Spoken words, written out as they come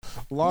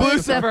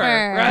Lucifer,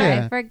 right?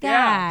 Yeah. I forgot.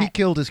 Yeah. He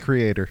killed his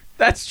creator.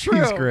 That's true.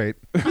 He's great.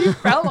 He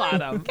fell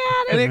on him.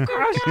 And it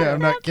crushed him. Yeah, I'm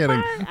not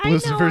kidding. I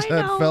Lucifer's know.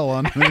 head fell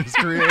on his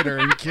creator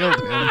and killed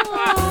him.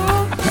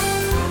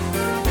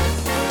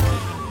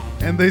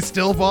 And they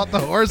still bought the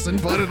horse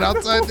and put it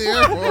outside the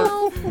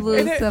airport.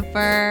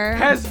 Lucifer.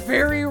 Has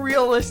very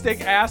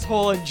realistic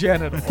asshole and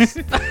genitals.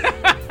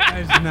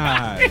 It's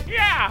not.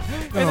 Yeah.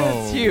 And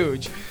No. it's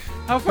huge.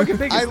 How fucking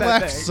big is I that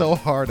laughed thing? so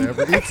hard at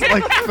it. It's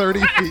like 30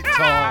 feet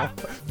tall.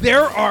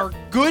 There are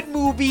good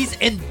movies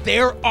and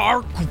there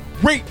are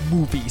great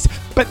movies,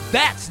 but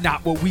that's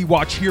not what we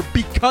watch here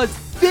because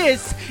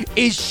this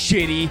is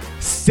shitty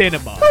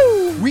cinema.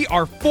 We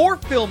are 4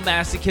 film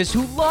masochists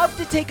who love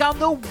to take on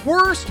the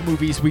worst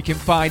movies we can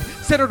find,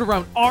 centered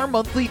around our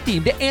monthly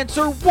theme to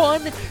answer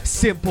one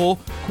simple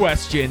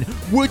question.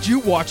 Would you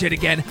watch it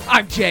again?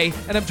 I'm Jay,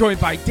 and I'm joined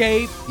by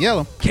Dave,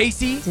 Yellow.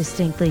 Casey,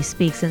 Distinctly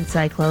speaks in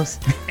Cyclos.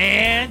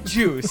 and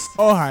Juice.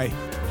 Oh, hi.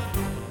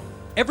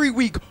 Every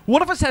week,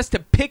 one of us has to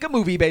pick a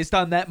movie based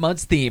on that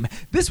month's theme.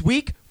 This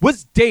week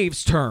was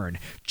Dave's turn.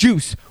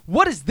 Juice,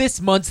 what is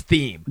this month's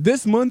theme?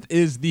 This month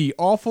is the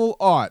awful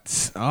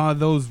aughts.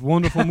 Those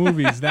wonderful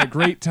movies, that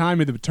great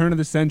time at the turn of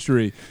the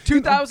century.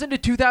 2000 to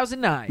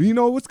 2009. You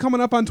know what's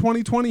coming up on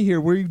 2020 here?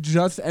 We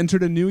just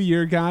entered a new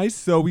year, guys,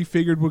 so we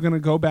figured we're going to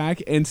go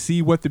back and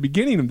see what the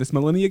beginning of this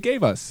millennia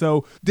gave us.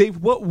 So, Dave,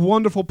 what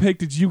wonderful pick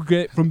did you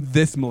get from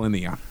this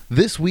millennia?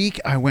 This week,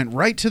 I went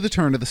right to the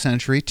turn of the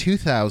century,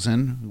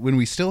 2000, when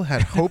we still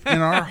had hope in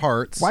our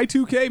hearts.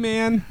 Y2K,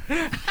 man.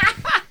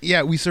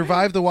 Yeah, we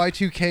survived the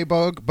Y2K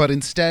bug, but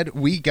instead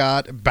we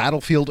got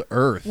Battlefield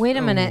Earth. Wait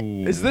a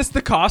minute. Is this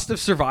the cost of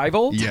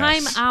survival? Yes.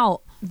 Time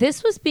out.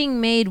 This was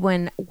being made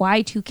when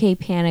Y2K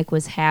panic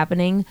was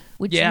happening,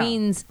 which Yeah.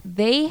 means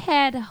they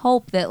had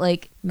hope that,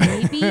 like,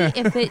 maybe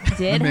if it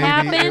did Maybe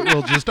happen, it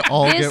will just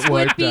all this get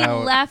would wiped be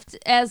out. left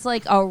as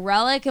like a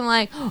relic and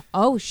like,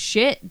 oh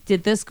shit,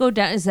 did this go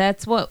down? Is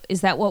that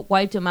what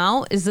wiped him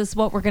out? Is this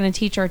what we're going to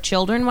teach our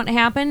children what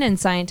happened and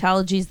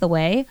Scientology's the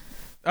way?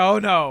 Oh,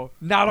 no.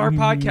 Not our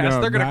podcast.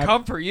 No, They're going to not-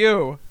 come for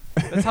you.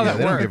 That's how Yeah, that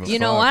they don't works. give a You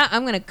know fuck. what?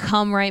 I'm going to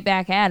come right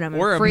back at them and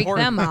We're freak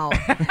important. them out.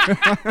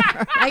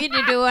 I get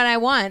to do what I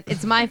want.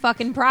 It's my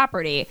fucking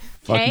property.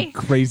 Fucking Okay?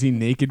 crazy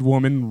naked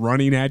woman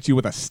running at you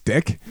with a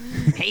stick.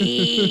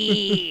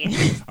 Hey.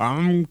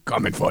 I'm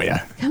coming for you.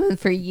 Coming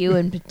for you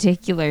in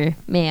particular,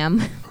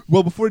 ma'am.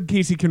 Well, before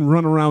Casey can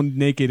run around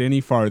naked any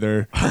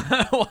farther,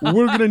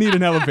 we're going to need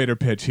an elevator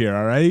pitch here,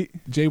 all right?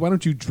 Jay, why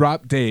don't you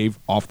drop Dave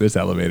off this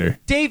elevator?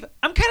 Dave,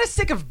 I'm kind of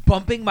sick of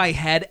bumping my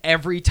head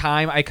every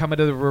time I come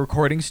into the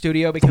recording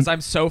studio because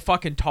I'm so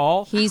fucking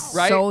tall. He's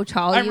right? so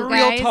tall, I'm you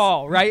real guys.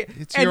 tall, right?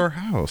 It's And- your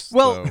house.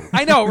 Well, though.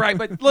 I know, right?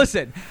 But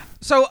listen,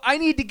 so I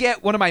need to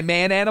get one of my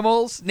man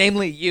animals,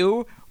 namely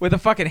you, with a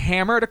fucking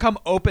hammer to come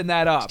open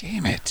that up.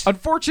 Damn it.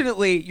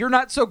 Unfortunately, you're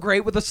not so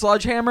great with a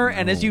sledgehammer,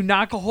 and as you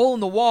knock a hole in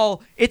the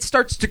wall, it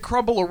starts to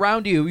crumble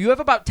around you. You have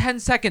about 10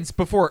 seconds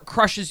before it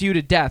crushes you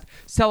to death.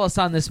 Sell us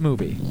on this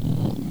movie.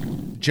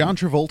 John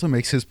Travolta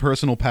makes his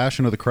personal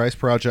Passion of the Christ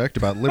project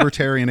about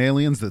libertarian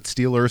aliens that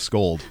steal Earth's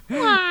gold.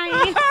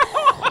 Why?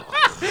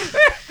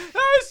 That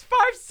was 5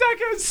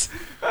 seconds.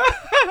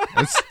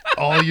 That's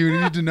all you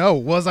need to know.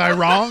 Was I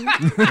wrong?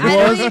 Was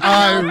That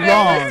I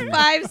was wrong?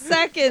 5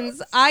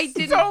 seconds. I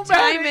didn't So mad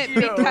time at it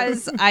you.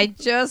 because I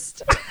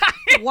just...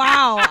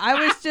 Wow,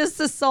 I was just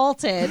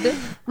assaulted.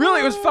 Really,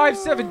 it was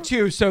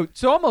 5.72,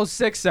 so almost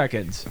 6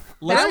 seconds.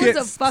 That get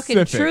was a fucking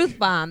specific. truth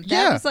bomb. That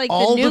Yeah, was like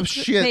all the the nuke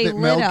shit they that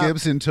Mel lit up.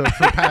 Gibson took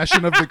for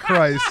Passion of the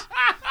Christ.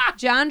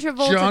 John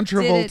Travolta, John did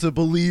Travolta it.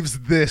 believes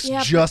this Yeah,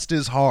 but just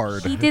as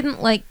hard. He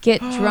didn't like get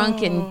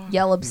drunk and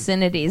yell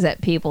obscenities at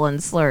people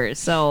and slurs.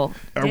 So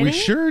Are did we he?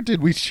 sure?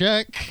 Did we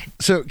check?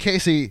 So,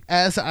 Casey,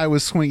 as I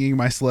was swinging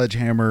my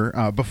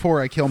sledgehammer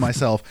before I kill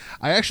myself,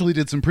 I actually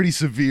did some pretty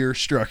severe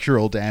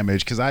structural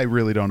damage because I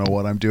really don't know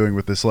what I'm doing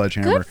with this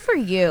sledgehammer. Good for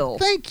you.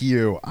 Thank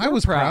you. I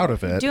was proud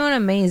of it. Doing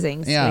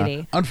amazing, Yeah.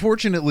 sweetie.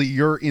 Unfortunately,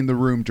 you're in the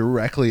room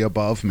directly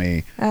above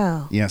me.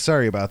 Oh. Yeah,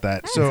 sorry about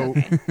that. So,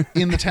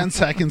 in the 10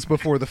 seconds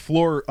before the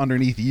floor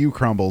underneath you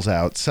crumbles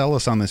out, sell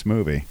us on this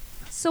movie.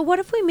 So what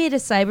if we made a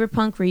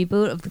cyberpunk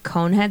reboot of The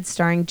Coneheads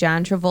starring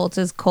John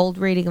Travolta's cold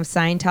reading of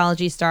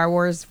Scientology, Star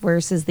Wars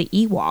versus the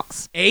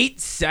Ewoks? 8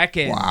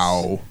 seconds.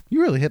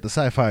 You really hit the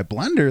sci-fi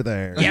blender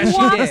there. Yeah, she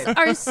Ewoks did.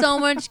 are so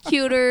much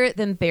cuter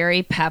than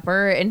Barry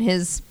Pepper and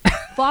his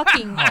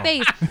fucking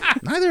face.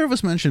 Neither of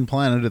us mentioned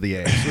Planet of the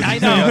Apes, which I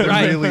is know, the other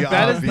right. really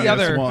That is obvious the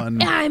other-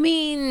 one. I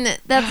mean,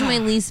 that's my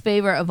least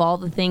favorite of all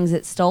the things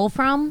it stole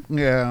from.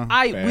 Yeah.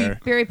 Fair.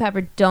 Barry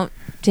Pepper, don't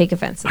take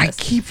offense to I this.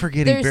 keep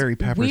forgetting There's Barry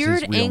Pepper's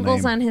weird his real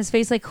angles name. on his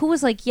face. Like, who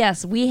was like,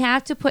 yes, we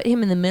have to put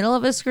him in the middle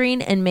of a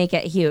screen and make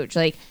it huge.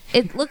 Like,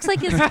 it looks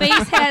like his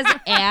face has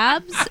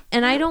abs,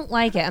 and I don't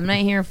like it. I'm not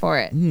here for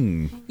it.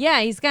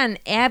 Yeah, he's got an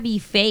abby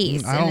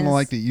face. I and don't his-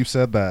 like that you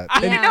said that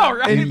I Yeah. know,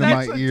 right? into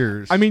my That's-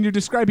 ears. I mean, you're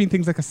describing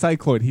things like a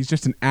cycloid. He's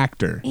just an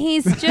actor.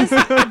 He's just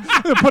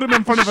Put him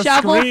in front of a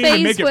Shovel screen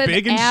and make face it with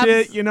big and abs.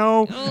 shit, you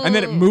know? And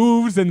then it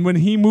moves, and when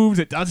he moves,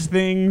 it does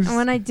things.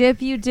 when I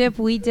dip, you dip,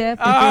 we dip.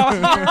 Oh.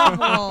 It's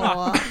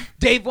terrible.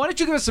 Dave, why don't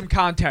you give us some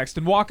context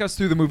and walk us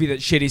through the movie that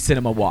Shitty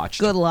Cinema watched?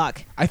 Good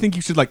luck. I think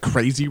you should like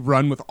crazy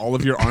run with all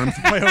of your arms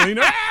flailing.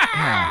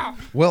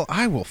 Well,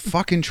 I will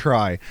fucking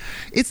try.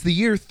 It's the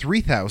year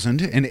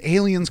 3000, and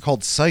aliens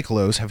called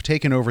Cyclos have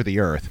taken over the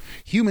Earth.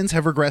 Humans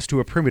have regressed to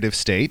a primitive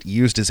state,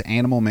 used as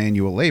animal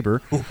manual labor,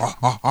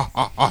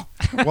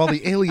 while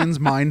the aliens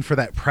mine for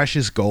that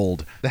precious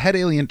gold. The head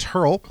alien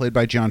Turl, played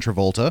by John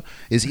Travolta,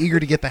 is eager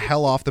to get the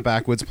hell off the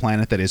backwoods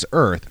planet that is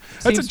Earth.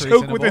 That's Seems a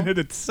joke reasonable. within it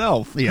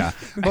itself. Yeah,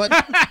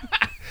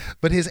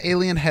 but his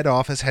alien head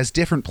office has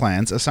different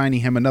plans,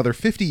 assigning him another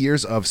 50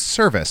 years of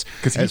service.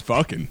 Because he's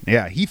fucking.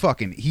 Yeah, he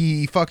fucking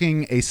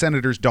a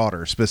senator's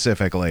daughter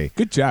specifically.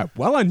 Good job.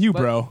 Well on you,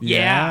 bro.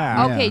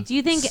 yeah. Okay, do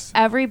you think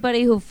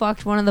everybody who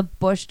fucked one of the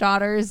Bush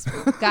daughters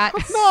got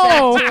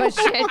No. sent to a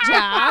shit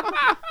job?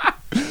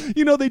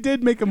 You know, they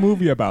did make a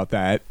movie about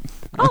that.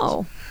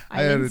 Oh, I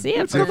I had didn't a see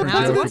it, different but now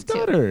I joke. want to.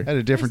 daughter. I had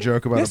a different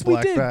joke about Yes, a we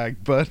black did. bag,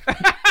 but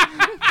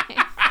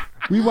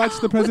We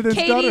watched The President's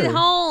Katie Daughter.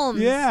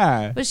 Holmes.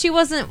 Yeah. But she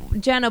wasn't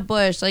Jenna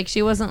Bush. Like,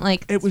 she wasn't,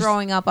 like, It was-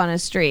 throwing up on a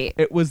street.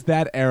 It was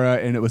that era,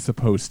 and it was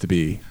supposed to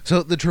be.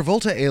 so the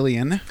Travolta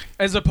alien,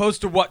 As opposed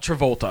to what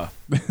Travolta?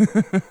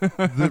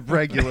 the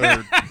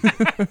regular,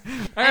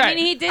 I mean,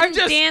 he didn't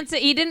dance.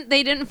 He didn't.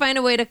 They didn't find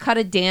a way to cut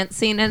a dance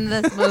scene in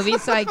this movie,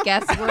 so I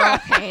guess we're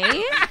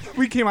okay.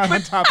 We came out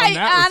on top on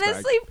that I respect.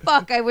 honestly,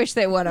 fuck, I wish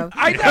they would have.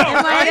 I know, It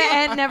might right?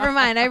 have- and never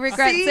mind. I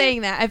regret See?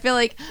 saying that. I feel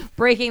like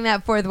breaking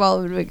that fourth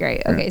wall would be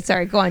great. Okay,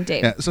 sorry. Go on,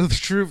 Dave. yeah, so the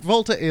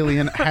Travolta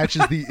alien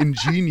hatches the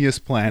ingenious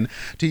plan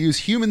to use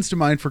humans to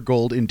mine for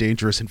gold in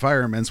dangerous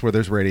environments where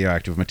there's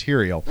radioactive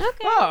material. Okay.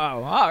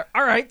 Oh,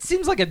 all right.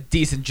 Seems like a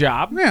decent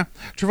job. Yeah,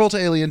 Travolta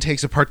alien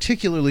takes a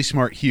particularly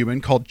smart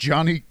human called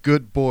Johnny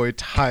Goodboy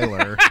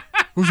Tyler.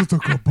 Who's a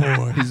good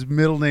boy? His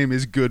middle name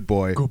is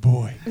Goodboy. Good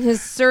boy.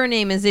 His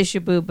surname is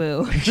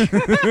Ishabubu.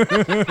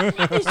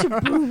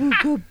 Ishabubu,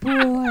 good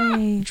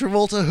boy.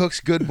 Travolta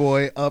hooks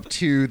Goodboy up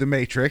to the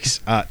Matrix.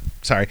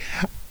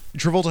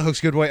 Travolta hooks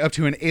Goodboy up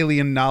to an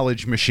alien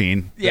knowledge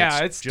machine. Yeah,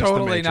 That's it's just the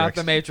totally not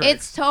the Matrix.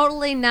 It's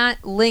totally not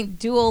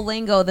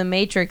Duolingo, the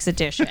Matrix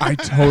edition. I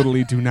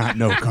totally do not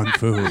know Kung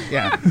Fu.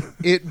 Yeah,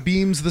 it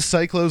beams the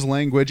Cyclo's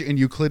language and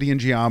Euclidean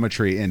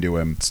geometry into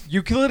him.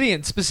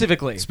 Euclidean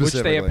specifically, which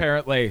Specifically. they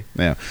apparently...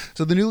 Yeah.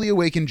 So the newly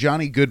awakened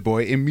Johnny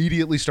Goodboy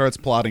immediately starts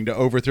plotting to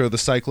overthrow the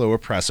Cyclo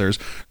oppressors,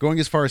 going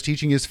as far as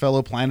teaching his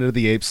fellow Planet of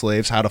the Apes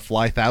slaves how to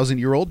fly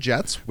 1,000-year-old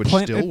jets, which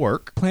still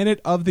work.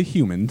 Planet of the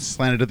Humans.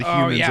 Planet of the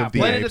Humans of the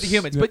Planet Apes. of the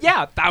Humans. But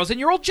yeah,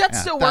 1,000-year-old jets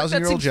still work.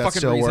 That 1,000-year-old seems jets fucking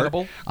still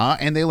reasonable. work.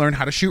 And they learn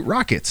how to shoot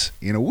rockets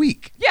in a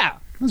week. Yeah.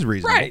 That's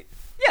reasonable. Right.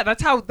 Yeah,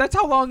 that's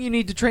how long you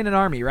need to train an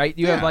army, right?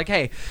 You have Yeah. like,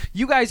 hey,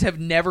 you guys have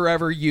never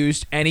ever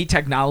used any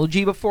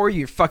technology before.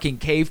 You're fucking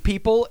cave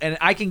people, and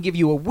I can give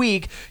you a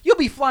week. You'll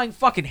be flying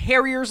fucking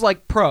Harriers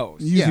like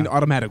pros. Using Yeah.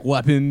 automatic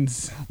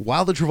weapons.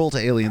 While the Travolta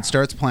alien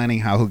starts planning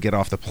how he'll get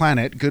off the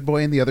planet,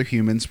 Goodboy and the other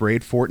humans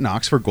raid Fort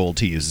Knox for gold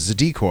to use as a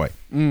decoy.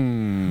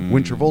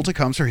 When Travolta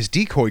comes for his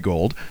decoy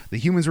gold, the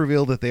humans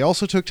reveal that they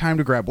also took time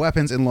to grab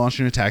weapons and launch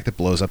an attack that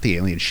blows up the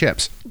alien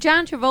ships.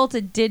 John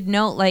Travolta did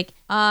note, like,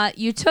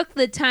 you took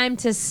the time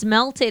to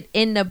smelt it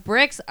into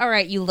bricks. All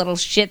right, you little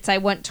shits. I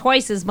went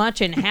twice as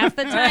much in half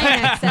the time.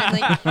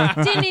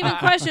 Accidentally. Didn't even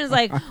question. It was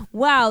like,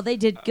 wow, they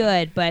did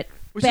good, but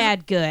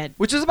bad good.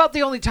 Which is about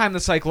the only time the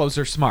Cyclos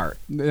are smart.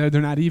 They're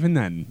not even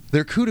then.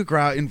 Their coup de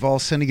grace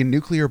involves sending a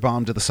nuclear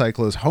bomb to the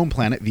Cyclo's home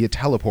planet via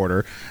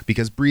teleporter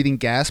because breathing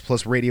gas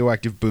plus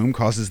radioactive boom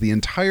causes the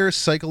entire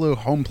Cyclo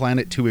home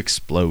planet to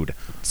explode.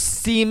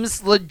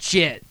 Seems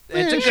legit.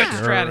 It's a good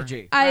Sure.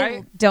 strategy. I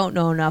right? don't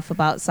know enough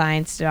about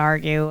science to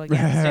argue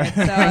against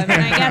it. So, I mean,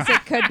 I guess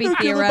it could be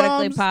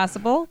theoretically bombs.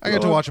 possible. I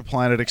got to watch a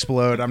planet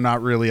explode. I'm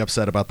not really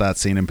upset about that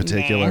scene in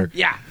particular.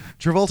 Yeah.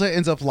 Travolta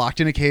ends up locked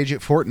in a cage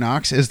at Fort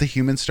Knox as the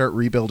humans start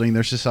rebuilding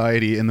their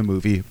society and the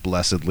movie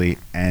blessedly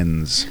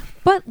ends.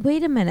 But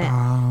wait a minute.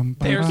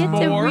 There's They get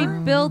to more.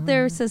 rebuild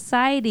their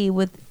society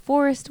with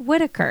Forrest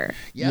Whitaker.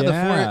 Yeah,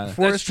 Yeah,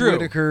 Forrest true.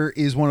 Whitaker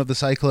is one of the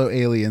Cyclo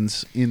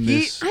aliens in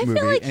this I feel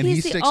movie, like and he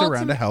he's the sticks around to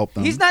ultimate- help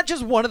them. He's not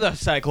just one of the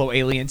Cyclo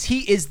aliens. He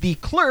is the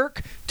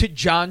clerk to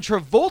John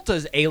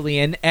Travolta's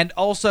alien and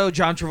also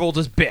John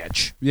Travolta's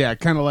bitch. Yeah,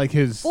 kind of like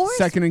his Forrest-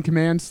 second in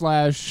command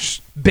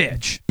slash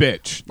Bitch.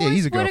 bitch. Yeah,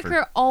 he's a Forrest gopher.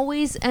 Whitaker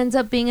always ends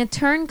up being a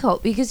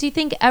turncoat because you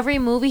think every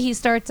movie he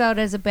starts out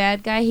as a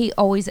bad guy, he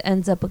always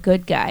ends up a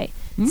good guy.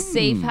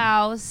 Safe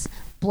House,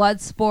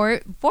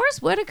 Bloodsport.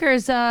 Forrest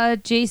Whitaker's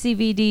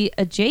JCVD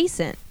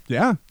adjacent.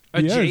 Yeah.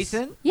 he is.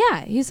 Adjacent?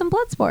 Yeah, he's in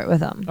Bloodsport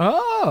with him.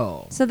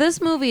 Oh. So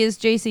this movie is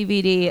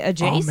JCVD Oh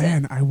adjacent.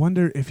 man, I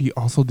wonder if he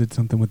also did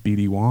something with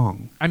BD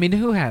Wong. I mean,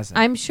 who hasn't?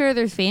 I'm sure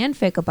there's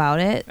fanfic about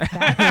it.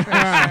 That's for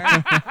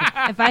sure.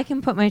 If I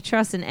can put my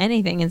trust in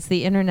anything, it's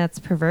the internet's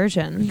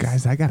perversion.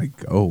 Guys, I gotta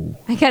go.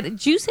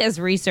 Juice has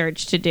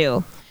research to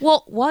do.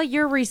 Well, while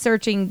you're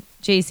researching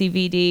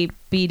JCVD,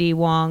 BD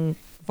Wong,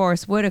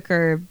 Forrest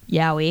Whitaker,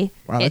 Yowie.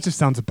 Wow, that just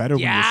sounds better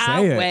when you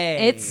say it. Yahweh.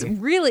 It's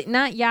really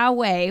not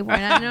Yahweh. We're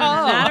not,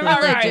 not a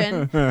all right.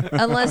 religion.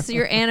 Unless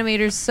your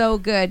animator's so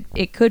good,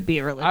 it could be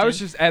a religion. I was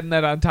just adding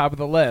that on top of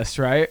the list,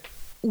 right?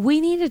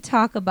 we need to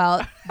talk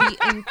about the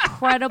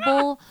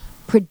incredible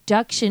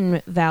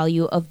production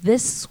value of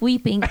this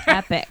sweeping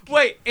epic.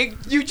 Wait,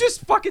 you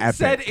just fucking Epic.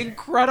 said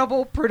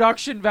incredible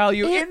production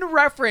value It in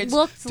reference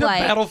looked to like-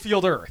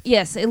 Battlefield Earth.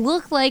 Yes, it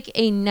looked like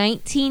a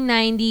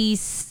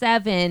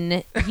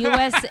 1997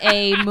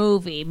 USA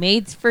movie,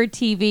 made for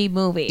TV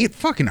movie. It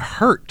fucking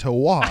hurt to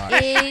watch.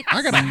 It-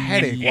 I got a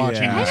headache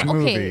watching Yeah. this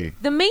movie. Okay,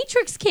 The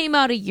Matrix came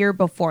out a year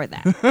before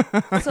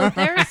that. So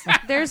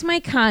there's my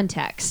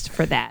context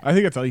for that. I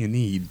think that's all you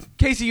need.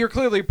 Casey, you're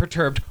clearly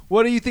perturbed.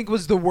 What do you think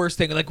was the worst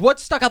thing? Like, what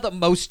stuck out the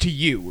most to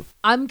you?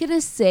 I'm going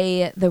to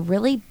say the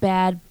really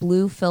bad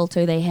blue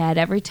filter they had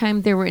every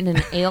time they were in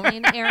an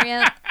alien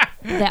area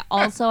that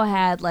also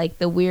had like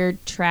the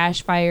weird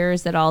trash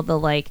fires that all the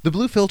like. The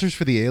blue filters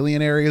for the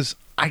alien areas,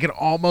 I could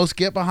almost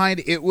get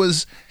behind. It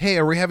was, hey,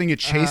 are we having a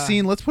chase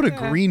scene? Let's put a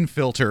green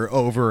filter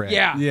over it.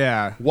 Yeah.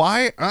 Yeah.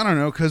 Why? I don't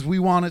know, because we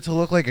want it to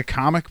look like a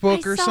comic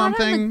book or I saw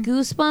something. it on the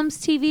Goosebumps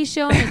TV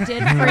show and it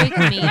did freak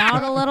me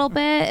out a little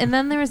bit. And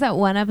then there was that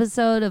one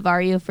episode of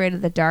Are You Afraid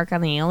of the Dark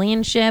on the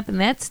alien ship,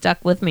 and that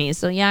stuck with me.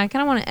 So yeah, I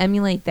kind of want to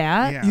emulate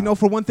that. Yeah. You know,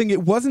 for one thing,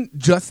 it wasn't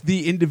just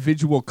the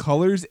individual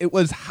colors, it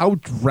was how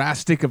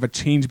drastic of a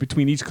change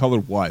between each color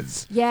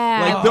was.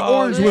 Yeah. Like, the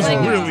orange was like,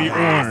 really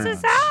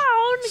glasses orange. out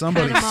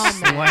Somebody kind of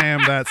moment.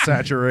 slammed that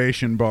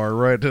saturation bar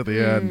right to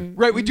the end.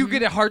 Right, we do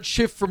get a hard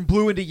shift from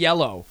blue into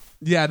yellow.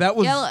 Yeah, that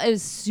was. Yellow, it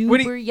was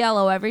When he- super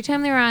yellow every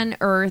time they were on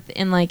Earth,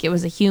 and like it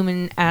was a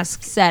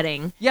human-esque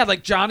setting. Yeah,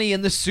 like Johnny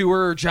in the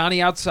sewer or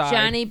Johnny outside.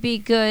 Johnny Be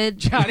Good.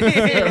 Johnny,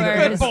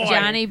 good boy.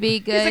 Johnny Be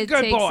He's a Good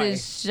good takes boy.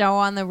 his show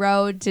on the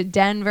road to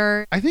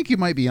Denver. I think you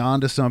might be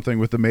onto something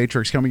with The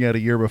Matrix coming out a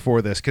year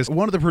before this, because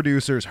one of the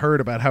producers heard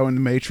about how in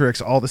The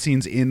Matrix, all the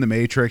scenes in The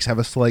Matrix have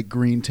a slight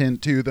green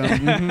tint to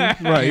them.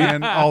 Right.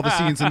 And all the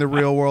scenes in the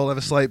real world have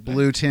a slight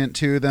blue tint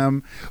to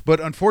them. But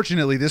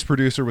unfortunately, this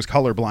producer was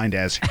colorblind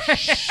as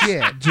shit.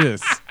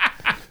 Just.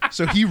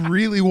 So he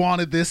really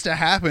wanted this to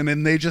happen,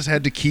 and they just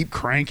had to keep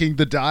cranking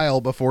the dial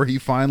before he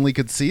finally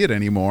could see it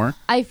anymore.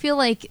 I feel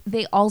like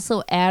they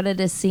also added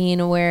a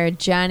scene where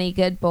Johnny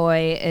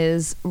Goodboy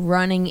is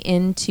running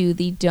into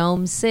the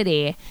Dome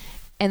City,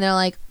 and they're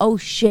like, oh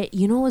shit,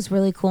 you know what was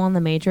really cool in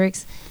The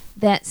Matrix?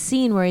 That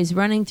scene where he's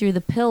running through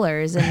the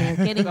pillars and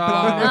they're getting blown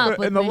up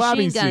with In the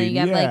lobby machine gun. scene, You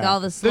got like yeah. all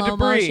the slow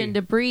motion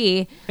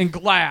debris. And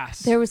glass.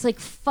 There was like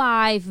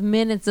 5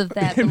 minutes of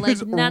that, but And like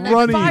just none of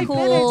running the 5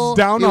 cool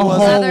down a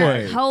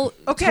other hallway.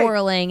 Okay,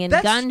 twirling and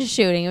that's- gun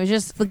shooting. It was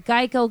just the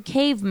Geico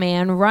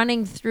caveman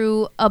running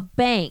through a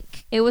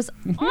bank. It was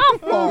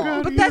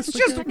awful. But that's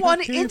just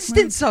one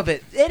instance of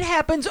it. It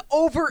happens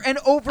over and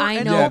over I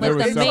and know, Yeah, over. there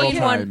but was the several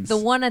main one, times. the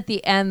one at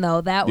the end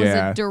though, that was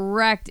Yeah. a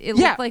direct. It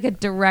Yeah. looked like a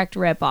direct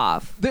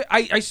ripoff.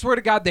 I swear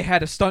to God, they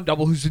had a stunt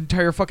double whose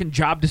entire fucking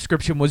job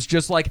description was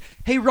just like,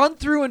 hey, run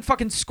through and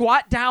fucking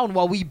squat down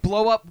while we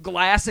blow up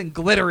glass and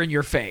glitter in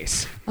your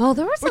face. Oh,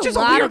 there was Which a is a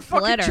lot weird of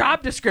fucking glitter.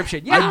 job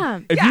description. Yeah. Yeah.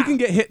 If Yeah. you can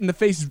get hit in the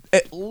face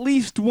at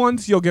least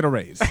once, you'll get a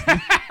raise.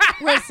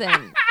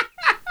 Listen,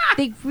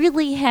 they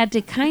really had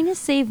to kind of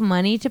save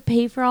money to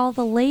pay for all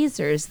the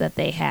lasers that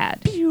they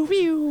had. They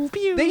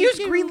use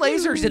green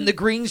lasers in the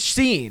green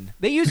scene.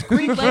 They use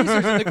green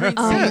lasers in the green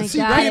Oh scene. my Yeah, so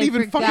you God, can't I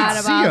even forgot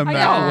fucking see about him I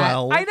that know.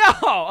 well. I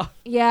know.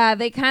 Yeah,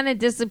 they kind of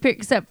disappeared.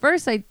 Except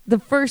first, the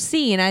first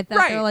scene, I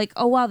thought they were Right. like,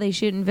 "Oh wow, they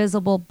shoot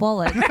invisible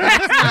bullets.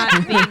 That's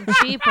not being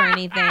cheap or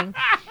anything."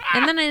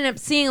 And then I ended up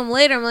seeing them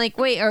later. I'm like,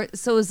 "Wait,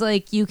 so it's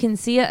like you can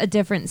see a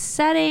different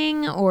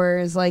setting, or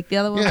is like the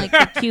other one like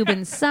the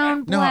Cuban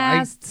sound No,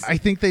 blasts?" I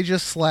think they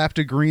just slapped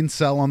a green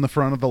cell on the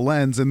front of the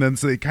lens, and then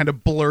so they kind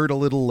of blurred a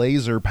little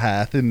laser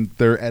path in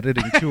their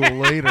editing tool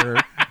later.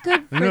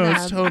 Good for No, them.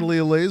 it's totally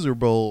a laser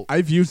bolt.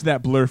 I've used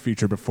that blur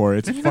feature before.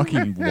 It's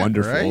fucking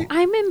wonderful. Right?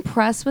 I'm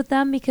impressed with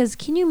them because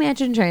can you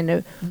imagine trying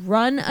to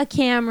run a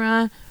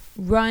camera,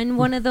 run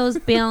one of those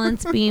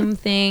balance beam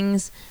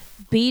things,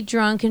 be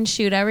drunk and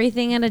shoot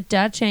everything at a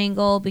Dutch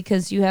angle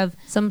because you have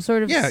some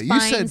sort of Yeah, you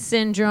spine said-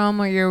 syndrome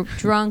or you're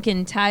drunk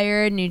and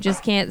tired and you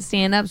just can't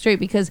stand up straight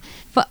because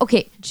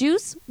okay,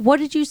 Juice, what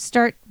did you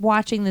start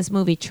watching this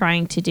movie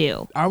trying to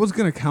do? I was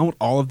going to count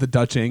all of the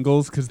Dutch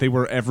angles because they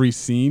were every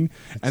scene.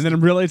 And then I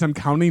realized I'm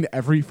counting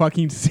every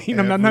fucking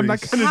scene. I'm not Every going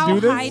to How do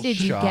this. high did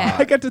you shot. I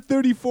get? got to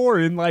 34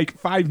 in like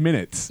 5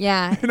 minutes.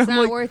 Yeah, And it's I'm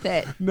not like, worth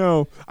it.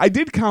 No, I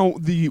did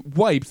count the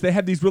wipes. They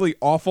had these really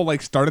awful,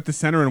 like start at the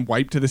center and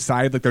wipe to the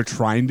side, like they're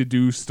trying to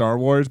do Star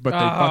Wars, but they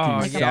fucking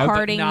Like yeah, a but sucked.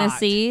 parting the not.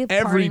 sea,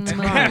 Every parting the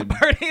time.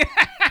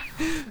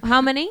 moon.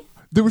 How many?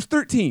 There was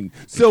 13.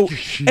 So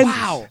and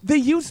Wow. they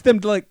used them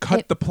to like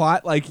cut It- the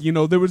plot. Like, you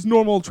know, there was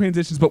normal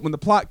transitions, but when the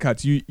plot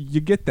cuts, you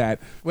get that.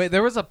 Wait,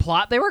 there was a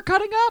plot they were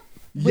cutting up?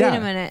 Wait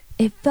a minute.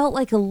 it felt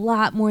like a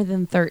lot more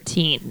than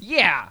 13.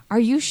 Yeah. Are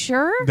you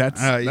sure?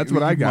 That's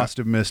what I You got. must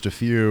have missed a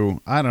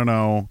few. I don't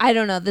know. I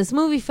don't know. This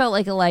movie felt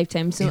like a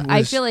lifetime, so It I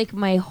was- feel like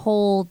my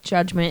whole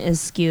judgment is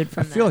skewed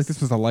from I feel like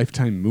this was a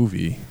Lifetime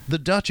movie. The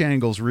Dutch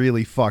angles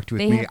really fucked with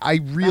They me. have I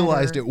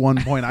realized better- at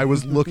one point I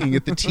was looking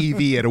at the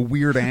TV at a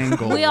weird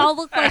angle. We all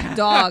look like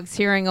dogs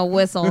hearing a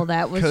whistle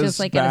that was 'Cause just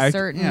like at a back-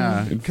 certain.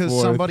 Yeah, And because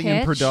forth. somebody in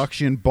Pitch.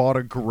 production bought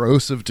a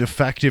gross of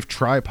defective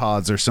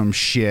tripods or some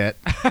shit.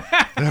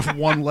 They have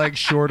one leg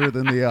shorter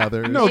than the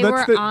other. No, They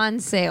that's were the- on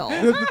sale.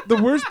 The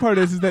worst part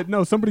is that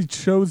no, somebody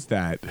chose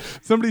that.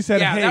 Somebody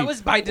said, Yeah, "Hey, that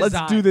was by let's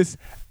design. do this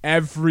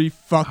every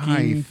fucking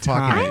fucking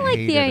time." I like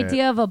the hated it.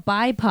 idea of a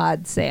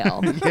bipod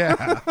sale.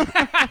 Yeah.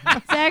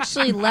 It's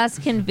actually less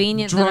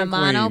convenient than a Drunk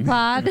lane.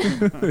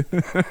 monopod.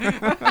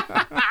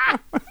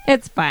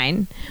 It's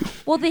fine.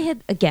 Well, they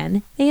had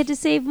to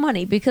save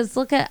money because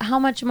look at how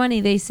much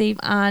money they save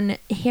on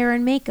hair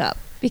and makeup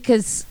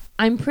because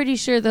I'm pretty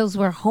sure those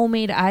were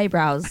homemade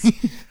eyebrows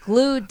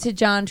glued to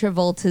John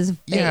Travolta's face.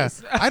 Yeah.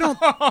 I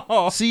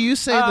don't see you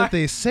say that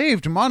they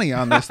saved money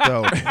on this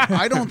though.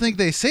 I don't think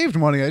they saved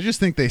money. I just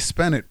think they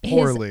spent it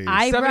poorly. His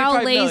eyebrow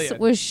 75 lace million.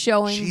 was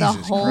showing the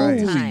Jesus whole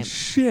Christ. time. Holy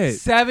shit!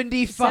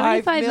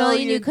 75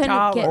 million, you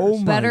couldn't get Oh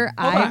my better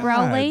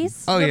eyebrow God.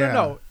 lace? Oh, no, yeah.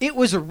 no. It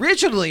was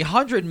originally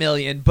 100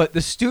 million, but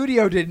the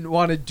studio didn't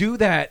want to do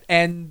that,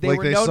 and they like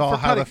were they known saw for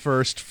how cutting. the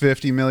first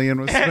 50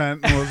 million was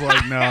spent and was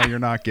like, no, you're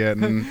not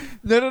getting.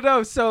 No.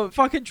 So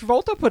fucking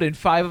Travolta put in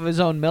 5 of his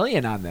own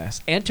million on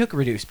this and took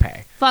reduced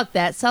pay. Fuck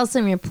that. Sell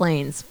some of your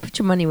planes. Put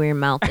your money where your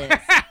mouth is.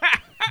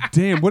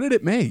 Damn, what did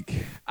it make?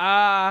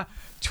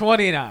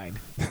 29.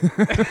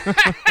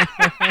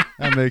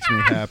 That makes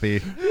me happy.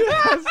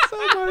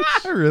 So much.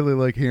 I really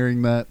like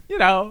hearing that. You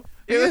know,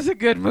 it was a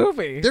good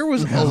movie. There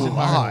was a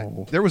Wow.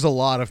 lot. There was a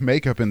lot of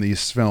makeup in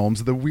these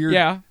films. The weird,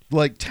 Yeah.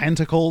 like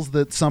tentacles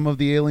that some of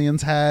the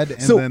aliens had,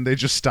 and So, then they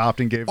just stopped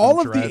and gave All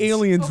them of dreads. the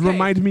aliens Okay.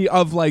 remind me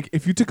of like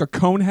if you took a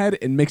cone head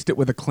and mixed it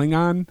with a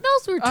Klingon.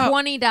 Those were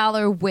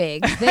 $20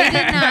 wigs. They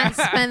did not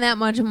spend that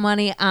much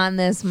money on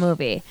this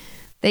movie.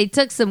 They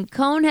took some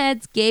cone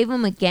heads, gave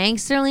them a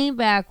gangster lean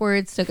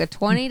backwards, took a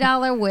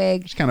 $20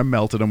 wig. Just kind of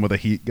melted them with a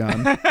heat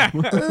gun. Ugh.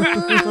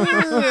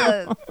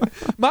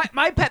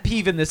 My pet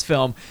peeve in this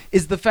film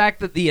is the fact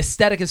that the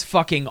aesthetic is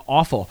fucking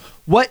awful.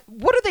 What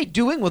are they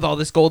doing with all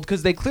this gold?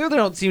 Because they clearly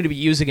don't seem to be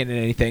using it in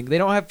anything. They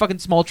don't have fucking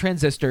small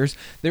transistors.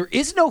 There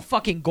is no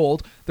fucking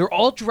gold. They're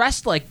all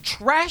dressed like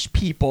trash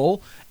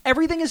people.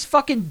 Everything is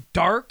fucking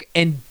dark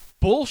and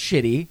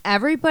bullshitty.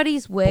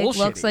 Everybody's wig Bullshitty.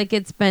 looks like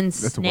it's been a wig.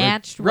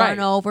 snatched, Right. run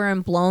over,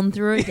 and blown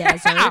through a Yeah,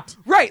 desert.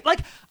 right. Like,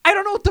 I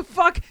don't know what the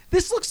fuck.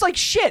 This looks like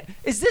shit.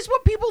 Is this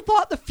what people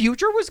thought the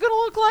future was going to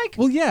look like?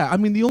 Well, yeah. I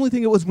mean, the only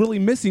thing it was really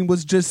missing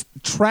was just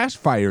trash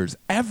fires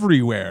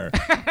everywhere.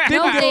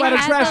 Didn't get a they lot of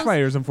had trash those-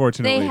 fires,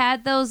 unfortunately. They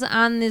had those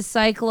on the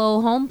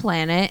Cyclo home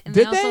planet, and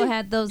Did they also they?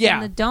 had those Yeah.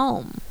 in the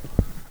dome.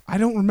 I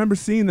don't remember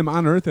seeing them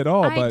on Earth at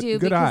all, I but do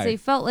good because eye. they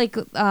felt like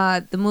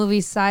the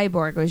movie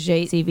Cyborg was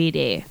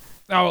JCVD.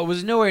 Oh, it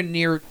was nowhere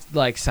near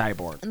like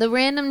Cyborg. The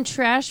random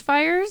trash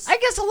fires. I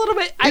guess a little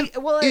bit.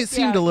 It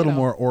seemed a little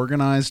more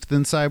organized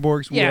than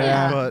Cyborg's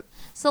Yeah. were, but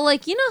So,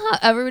 like, you know how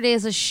everybody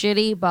has a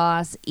shitty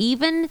boss?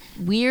 Even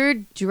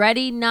weird,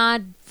 dready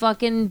nod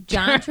fucking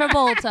John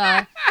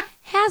Travolta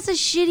has a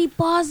shitty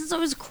boss that's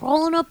always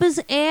crawling up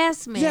his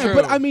ass, man. Yeah, True.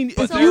 but I mean,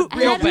 But if they're you,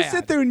 real if you bad.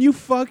 sit there and you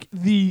fuck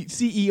the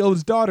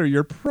CEO's daughter,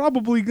 you're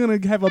probably gonna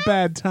have a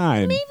bad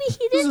time. Maybe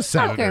he didn't a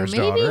fuck her. senator's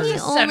Maybe daughter. he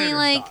It's a only, senator's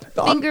like,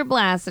 daughter. finger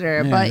blasted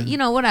her. But, you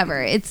know,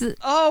 whatever. It's...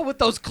 Oh, with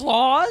those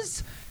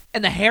claws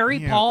and the hairy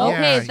Yeah. paw.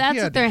 Okay, Yeah, that's he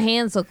what had- their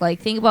hands look like.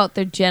 Think about what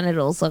their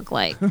genitals look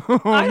like.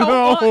 I don't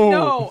want, no.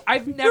 no.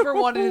 I've never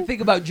wanted to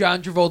think about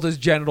John Travolta's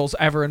genitals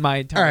ever in my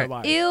entire All right.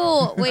 life.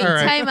 Ew. Wait, All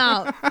right. time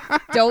out.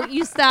 Don't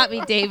you stop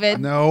me,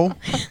 David. no.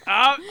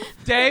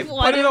 Dave,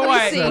 What put it did we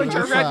away. see? Put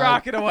your red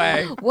rocket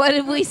away. What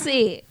did we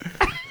see?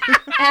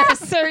 At a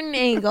certain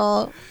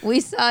angle,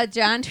 we saw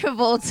John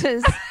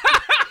Travolta's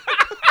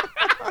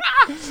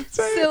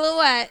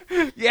silhouette.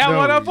 Yeah, No,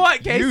 what of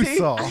what, Casey? You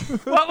saw.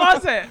 What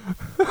was it?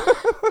 We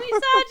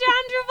saw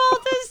John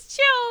Travolta's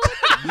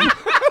chode.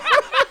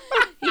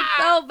 He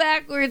fell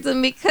backwards,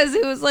 and because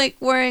he was like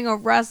wearing a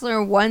wrestler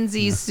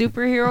onesie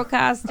superhero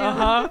costume,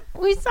 Uh-huh.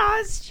 we saw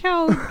his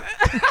chode.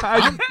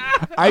 I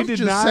I'm did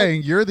just not.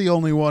 saying, you're the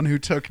only one who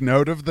took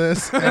note of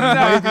this, and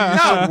maybe you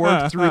should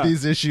work through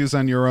these issues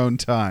on your own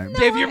time.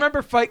 Dave, you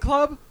remember Fight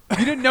Club?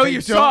 You didn't know I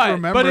you don't saw it,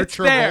 remember but it's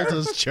there.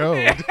 Travolta's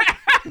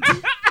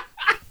chode.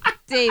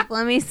 Dave,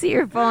 let me see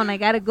your phone. I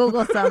gotta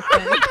Google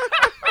something.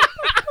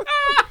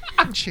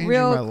 Changing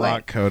Real my quick.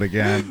 lock code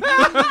again.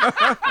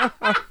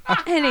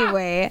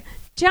 Anyway,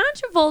 John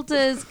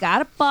Travolta's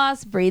got a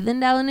boss breathing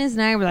down his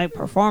neck. We're like,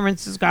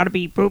 performance has got to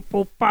be boop,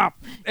 boop, pop.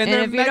 And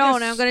they're if you mega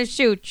don't, I'm going to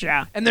shoot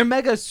you. And they're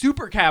mega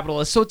super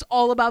capitalists, so it's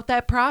all about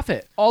that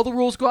profit. All the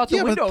rules go out the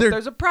Yeah, but window if they're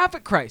there's a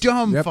profit crisis.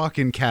 Dumb Yep.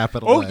 fucking Oh,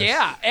 capitalists.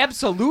 yeah,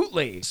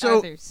 absolutely. So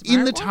Are there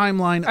in the smart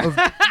timeline of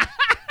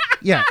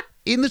yeah,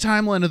 In the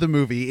timeline of the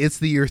movie, it's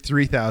the year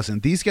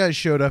 3000. These guys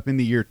showed up in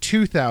the year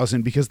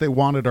 2000 because they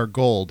wanted our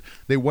gold.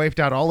 They wiped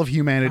out all of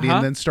humanity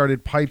and then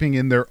started piping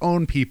in their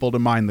own people to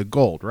mine the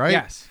gold, right?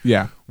 Yes.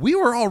 Yeah. We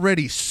were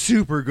already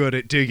super good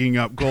at digging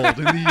up gold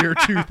in the year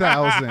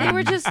 2000. They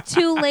were just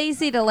too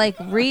lazy to like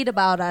read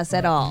about us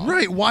at all.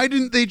 Right. Why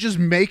didn't they just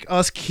make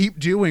us keep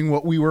doing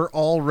what we were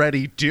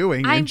already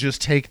doing and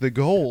just take the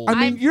gold? I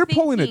mean, I'm you're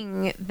pulling it.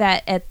 thinking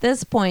that at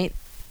this point,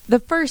 the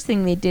first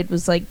thing they did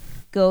was like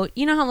go.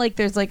 You know how like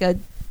there's like a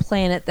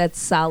planet that's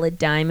solid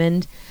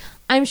diamond.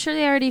 I'm sure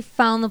they already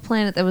found the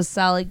planet that was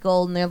solid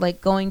gold, and they're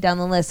like going down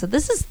the list. So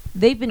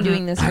they've been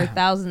doing this for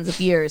thousands of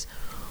years.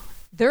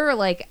 They're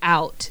like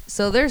out,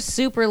 so they're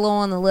super low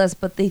on the list,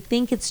 but they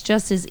think it's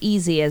just as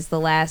easy as the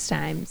last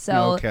time.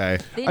 So Okay.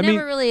 they I never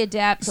mean, really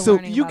adapt to So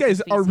learning you about the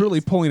guys are really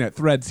species. pulling at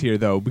threads here,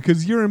 though,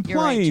 because you're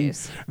implying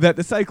Juice. that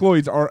the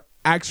cycloids are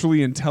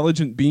actually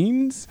intelligent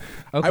beings.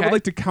 I Okay. would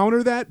like to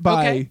counter that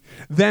by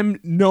them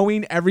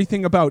knowing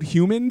everything about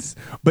humans,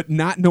 but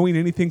not knowing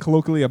anything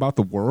colloquially about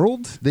the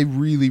world. They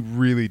really,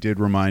 really did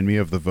remind me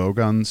of the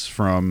Vogons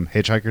from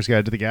Hitchhiker's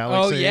Guide to the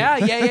Galaxy. Oh yeah.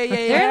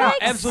 They're like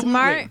Absolutely.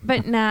 smart,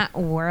 but not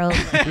worldly.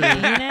 You know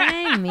what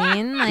I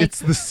mean? Like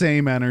It's the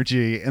same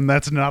energy, and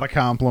that's not a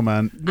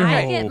compliment.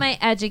 I No. get my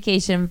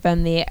education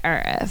from the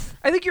earth.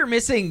 I think you're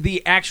missing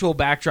the actual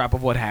backdrop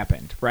of what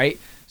happened, right?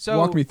 So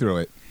Walk me through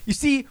it. You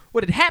see,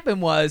 what had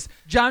happened was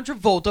John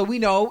Travolta, we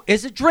know,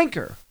 is a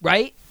drinker,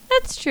 right?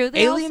 That's true.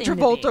 They all Alien seem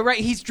to Travolta, be. right?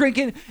 He's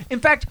drinking. In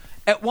fact,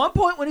 at one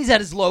point when he's at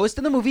his lowest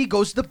in the movie, he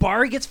goes to the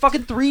bar, he gets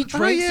fucking 3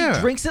 drinks, yeah.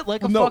 he drinks it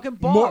like a No, fucking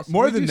boss.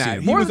 more We than do see that.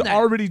 him. He More was than that.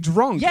 already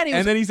drunk. Yeah, and he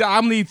was- then he's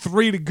I'm gonna need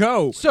 3 to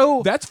go.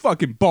 So- that's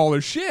fucking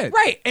baller shit.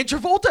 Right, and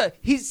Travolta,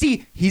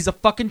 he's a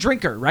fucking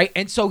drinker, right?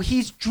 And so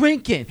he's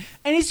drinking,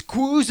 and he's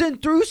cruising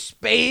through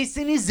space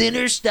in his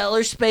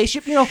interstellar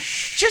spaceship,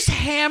 just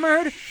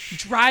hammered,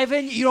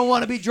 driving. You don't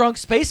want to be drunk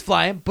space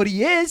flying, but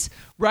he is,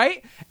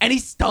 right? And he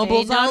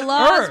stumbles Ain't no on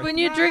laws Earth. when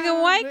you're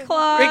drinking White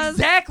Claws.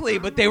 Exactly,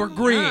 but they were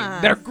green.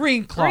 Yes. They're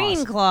green claws.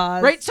 Green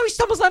claws. Right? So he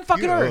stumbles on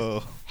fucking Ugh.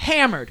 Earth.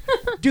 Hammered.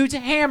 Dude's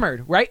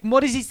hammered, right? And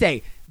what does he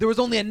say? There was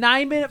only a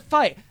 9-minute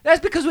fight. That's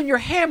because when you're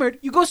hammered,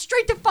 you go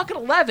straight to fucking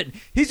 11.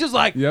 He's just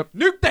like, Yep.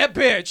 nuke that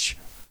bitch.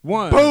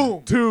 1,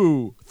 Boom.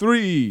 2,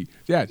 3.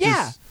 Yeah.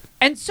 Yeah. Just,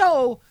 And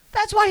so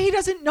that's why he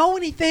doesn't know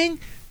anything,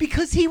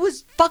 because he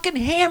was fucking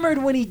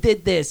hammered when he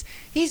did this.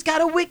 He's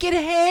got a wicked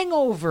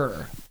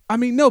hangover. I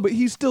mean, no, but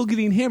he's still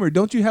getting hammered.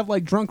 Don't you have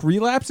like drunk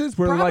relapses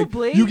where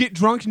Probably. like you get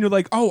drunk and you're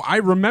like, oh, I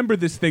remember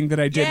this thing that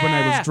I did when I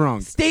Yeah. was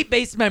drunk.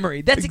 State-based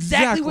memory. That's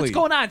exactly what's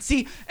Exactly. going on.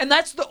 See, and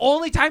that's the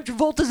only time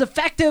Travolta's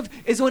effective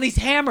is when he's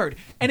hammered.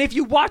 And if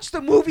you watch the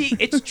movie,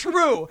 it's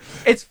true.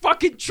 It's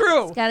fucking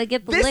true. Gotta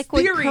get the This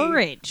liquid theory,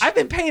 courage. I've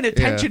been paying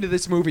attention to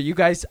this movie, you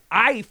guys.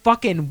 I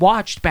fucking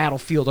watched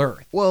Battlefield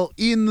Earth. Well,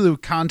 in the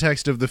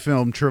context of the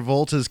film,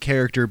 Travolta's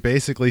character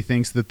basically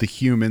thinks that the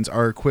humans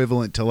are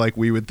equivalent to like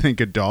we would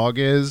think a dog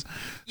is.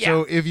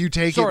 So if you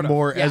take Sort it of,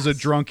 more as a yes.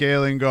 drunk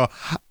alien, go,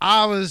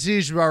 I was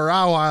teaching my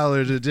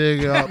Rottweiler to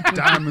dig up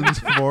diamonds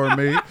for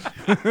me.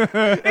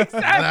 That There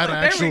we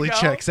actually go.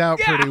 checks out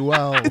Yeah. pretty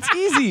well. It's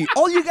easy.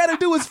 All you got to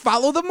do is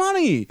follow the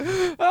money.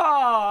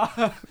 Oh.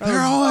 They're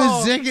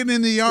always zigging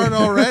in the yard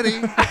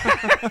already.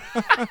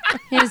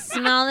 His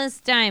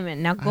smallest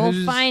diamond. Now go I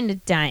just- find a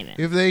diamond.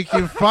 If they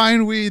can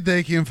find weed,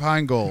 they can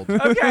find gold.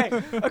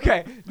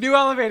 Okay. New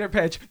elevator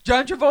pitch.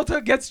 John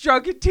Travolta gets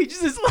drunk and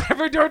teaches his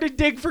Labrador to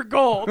dig for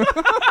gold.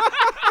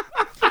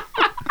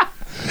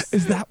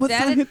 Is that what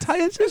That-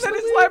 Scientology is? Then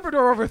his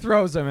Labrador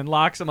overthrows him and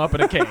locks him up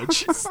in a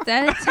cage.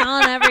 Instead of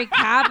telling every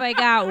cop I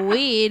got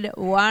weed,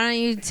 why don't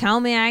you tell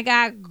me I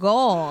got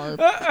gold?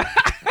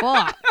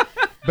 Fuck.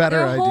 Better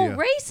Their whole idea.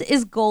 race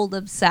is gold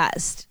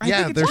obsessed.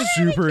 Yeah, think they're it's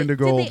super into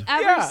gold. Did they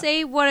ever Yeah.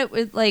 say what it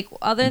was like,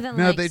 other than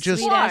No, like they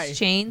just- sweet Why? ass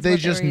chains? They what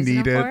just were using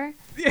need it. for?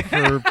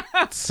 For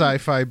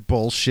sci-fi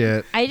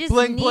bullshit. I just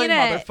Bling need bling, it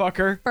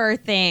motherfucker. for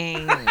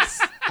things.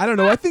 I don't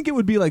know. I think it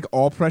would be like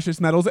all precious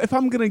metals. If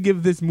I'm going to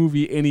give this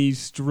movie any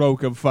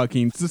stroke of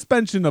fucking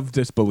suspension of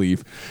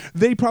disbelief,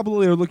 they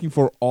probably are looking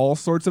for all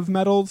sorts of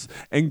metals,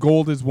 and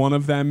gold is one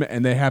of them,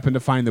 and they happen to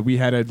find that we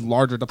had a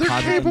larger They're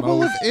deposit than capable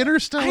most. of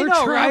interstellar I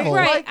know, right? travel.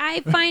 Right. Like- I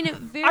find it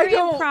very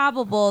don't-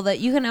 improbable that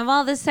you can have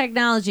all this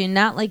technology and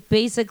not like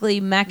basically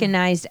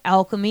mechanized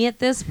alchemy at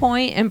this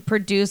point and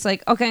produce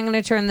like, okay, I'm going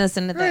to turn this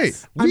into Right.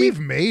 this. We've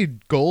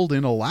made gold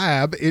in a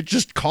lab. It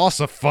just costs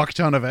a fuck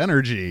ton of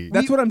energy.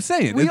 That's what I'm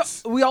saying.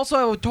 We also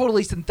have a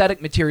totally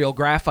synthetic material,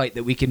 graphite,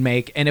 that we can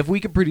make, and if we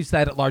could produce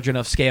that at large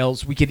enough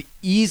scales, we could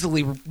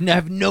easily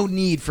have no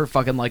need for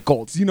fucking like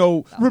gold. You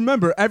know,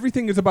 remember,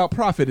 everything is about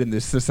profit in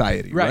this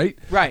society, Right, right?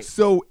 right.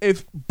 So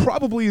if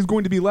probably is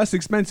going to be less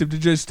expensive to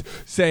just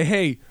say,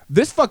 hey,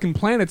 this fucking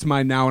planet's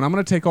mine now, and I'm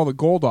going to take all the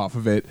gold off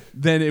of it,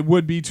 than it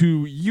would be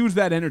to use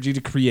that energy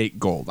to create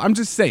gold. I'm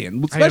just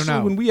saying, especially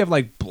know. when we have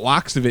like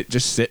blocks of it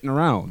just sitting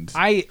around.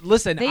 I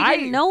They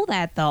didn't know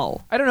that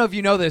though. I don't know if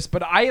you know this,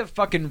 but I have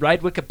fucking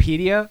read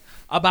Wikipedia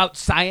about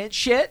science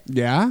shit.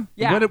 Yeah?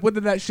 Yeah. What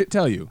did that shit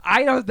tell you?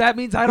 I don't. That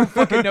means I don't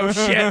fucking know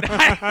shit.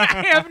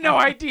 I have no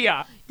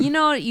idea. You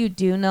know what you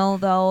do know,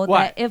 though?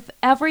 What? That if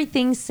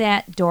everything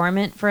sat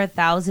dormant for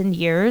 1,000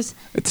 years,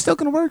 It's still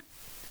gonna work.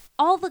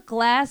 all the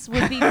glass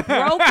would be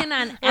broken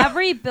on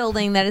every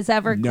building that has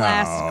ever No.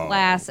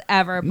 glass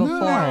ever before.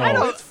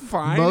 No. It's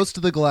fine. Most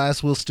of the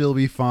glass will still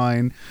be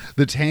fine.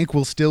 The tank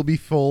will still be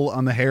full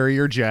on the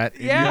Harrier jet.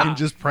 And Yeah. you can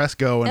just press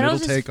go and It'll it'll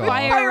just take off.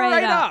 fire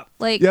right up.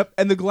 Like, Yep,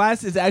 and the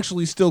glass is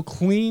actually still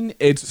clean.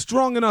 It's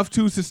strong enough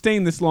to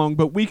sustain this long,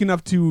 but weak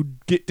enough to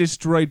get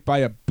destroyed by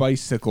a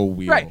bicycle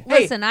wheel. Right. Hey.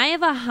 listen, I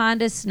have a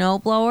Honda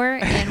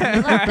snowblower, and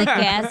we left the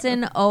gas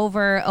in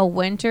over a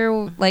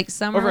winter, like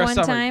summer Over a one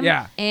summer, time.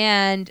 yeah.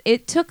 And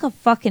it took a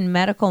fucking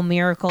medical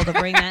miracle to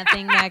bring that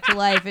thing back to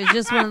life. It's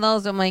just one of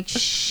those. I'm like,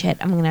 shit,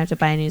 I'm gonna have to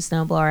buy a new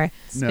snowblower.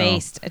 No.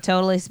 Spaced,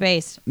 totally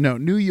spaced. No,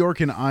 New York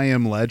and I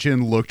Am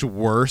Legend looked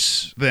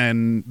worse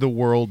than the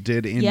world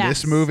did in Yes.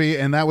 this movie,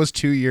 and that was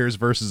 2 years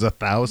versus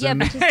 1,000. Yeah,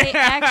 because they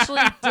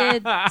actually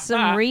did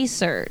some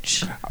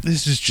research.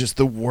 This is just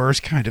the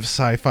worst kind of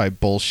sci-fi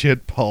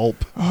bullshit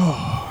pulp.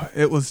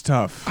 It was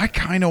tough. I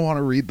kind of want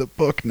to read the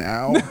book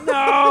now.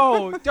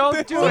 No,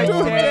 don't do it,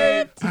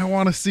 Dave. I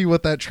want to see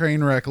what that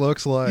train wreck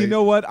looks like. You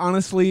know what?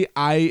 Honestly,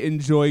 I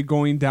enjoy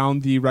going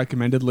down the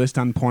recommended list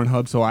on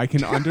Pornhub so I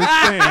can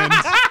understand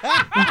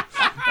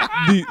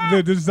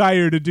the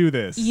desire to do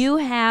this. You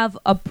have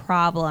a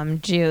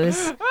problem,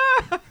 Juice.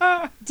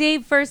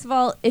 Dave, first of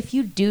all, if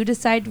you do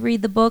decide to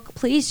read the book,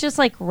 please just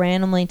like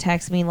randomly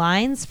text me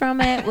lines from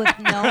it with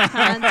no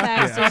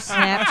context or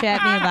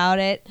Snapchat me about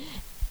it.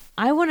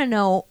 I want to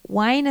know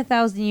why in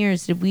 1,000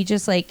 years did we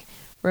just like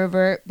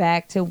revert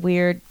back to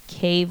weird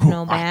cave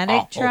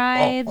nomadic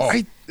tribes?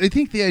 I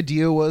think the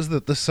idea was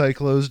that the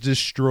Cyclos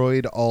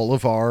destroyed all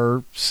of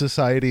our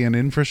society and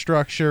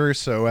infrastructure,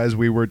 so as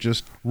we were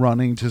just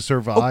running to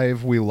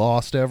survive, we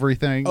lost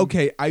everything.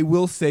 Okay, I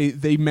will say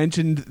they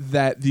mentioned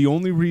that the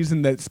only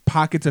reason that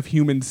pockets of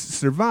humans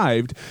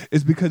survived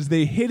is because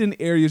they hid in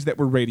areas that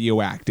were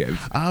radioactive.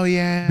 Oh,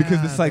 yeah.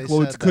 Because the they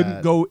cyclones said couldn't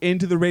that. go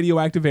into the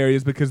radioactive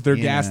areas because their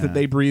gas Yeah. that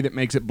they breathe, it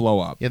makes it blow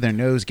up. Yeah, their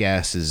nose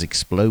gases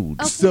explode.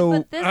 Okay, So-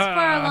 but this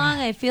far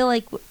along, I feel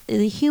like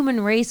the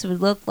human race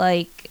would look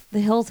like the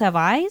hills have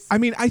eyes. I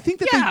mean, I think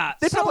that Yeah,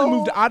 they probably so-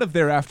 moved out of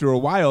there after a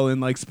while and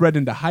like spread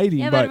into hiding.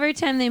 Yeah, but but every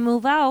time they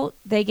move out,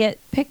 they get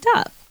picked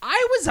up.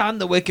 I was on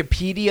the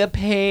Wikipedia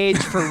page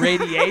for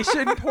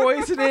radiation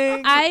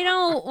poisoning. I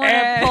don't want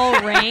to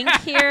pull rank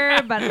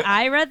here, but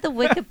I read the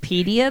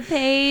Wikipedia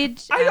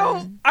page. I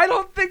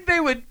don't think they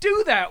would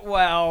do that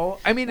well.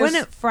 I mean,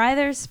 Wouldn't it fry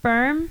their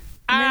sperm?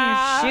 And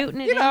then you're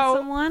shooting it you know, at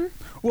someone?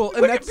 well,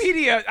 and that's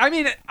Wikipedia. I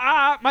mean,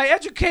 my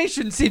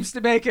education seems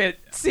to make it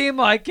seem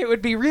like it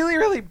would be really,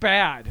 really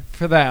bad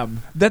for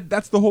them.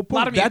 that's the whole point.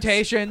 Lot of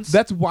mutations.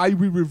 That's why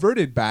we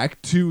reverted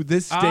back to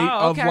this state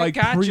of okay, like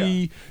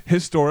gotcha.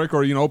 prehistoric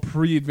or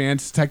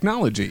pre-advanced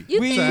technology. You It's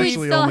think we'd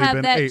actually still only have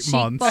been that 8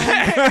 months.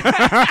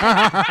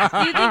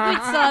 cheekbone? You think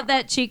we'd still have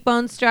that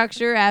cheekbone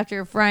structure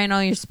after frying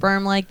all your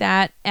sperm like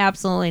that?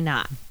 Absolutely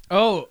not.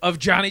 Oh, of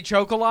Johnny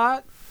Choke a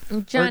lot? Or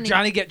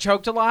Johnny get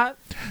choked a lot?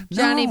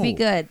 Johnny be No.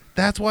 good.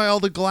 That's why all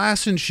the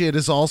glass and shit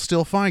is all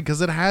still fine,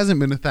 because it hasn't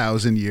been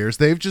 1,000 years.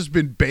 They've just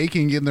been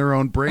baking in their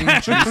own brain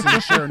juice in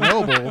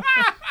Chernobyl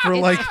for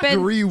like It's been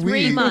 3 weeks.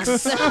 3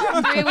 months.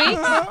 3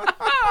 weeks?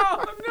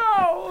 Oh,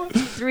 no.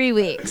 3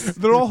 weeks.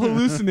 They're all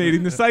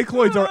hallucinating. The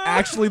cycloids are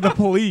actually the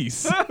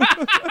police.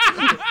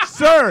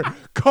 Sir,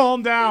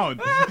 calm down.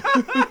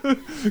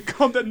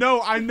 Calm down.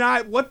 No, I'm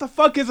not. What the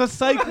fuck is a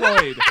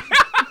cycloid?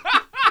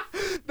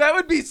 That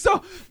would be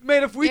so...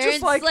 Man, if we You're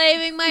just like...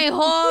 enslaving my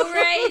whole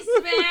race,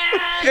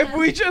 man. If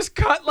we just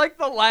cut like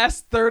the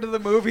last third of the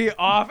movie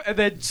off and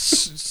then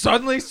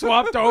suddenly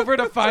swapped over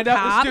to find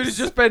out this dude has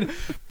just been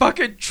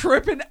fucking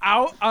tripping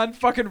out on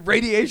fucking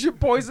radiation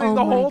poisoning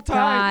the whole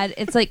time. God,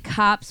 it's like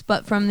Cops,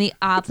 but from the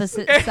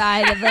opposite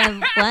side of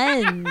the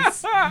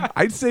lens.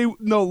 I'd say,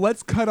 no,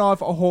 let's cut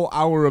off a whole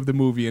hour of the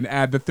movie and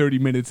add the 30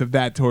 minutes of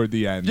that toward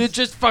the end. You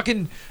just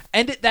fucking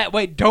end it that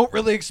way. Don't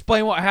really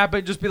explain what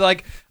happened. Just be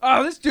like,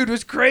 oh, this dude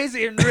was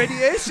crazy in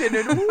radiation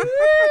and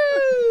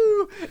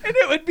woo! And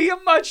it would be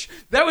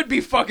that would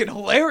be fucking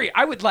hilarious.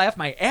 I would laugh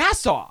my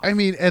ass off. I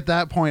mean, at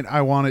that point,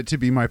 I want it to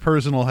be my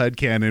personal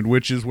headcanon,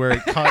 which is where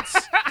it cuts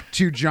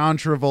to John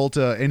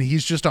Travolta, and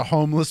he's just a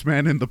homeless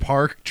man in the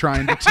park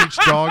trying to teach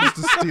dogs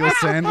to steal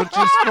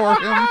sandwiches for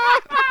him.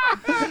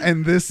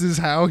 And this is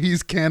how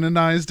he's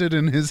canonized it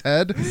in his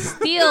head.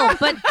 Steal,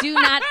 but do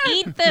not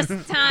eat this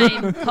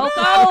time,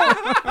 Coco.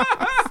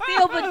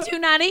 Steal, but do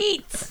not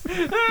eat.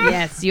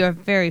 Yes, you're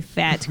very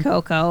fat,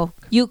 Coco.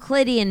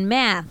 Euclidean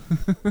math.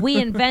 We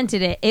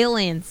invented it.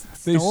 Aliens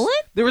stole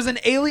it? There was an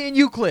alien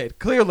Euclid,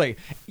 clearly.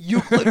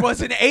 Euclid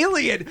was an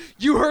alien.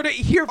 You heard it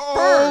here first.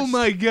 Oh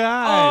my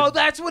God. Oh,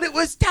 that's what it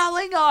was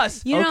telling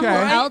us. You know Okay. who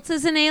else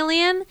is an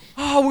alien?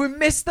 Oh, we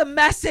missed the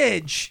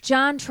message.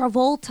 John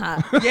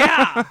Travolta.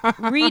 Yeah.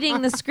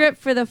 Reading the script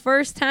for the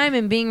first time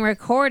and being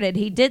recorded.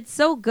 He did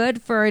so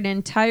good for an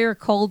entire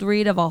cold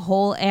read of a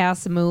whole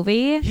ass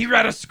movie. He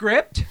read a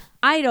script?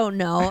 I don't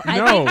know. I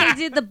No. think they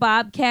did the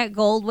Bobcat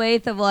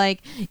Goldthwait of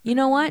like, you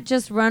know what?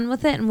 Just run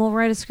with it and we'll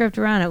write a script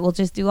around it. We'll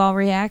just do all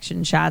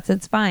reaction shots.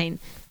 It's fine.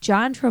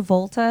 John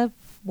Travolta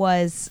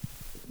was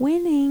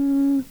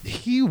winning.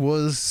 He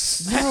was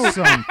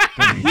something.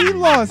 He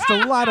lost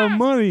a lot of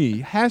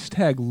money.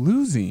 Hashtag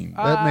losing.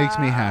 That makes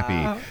me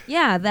happy.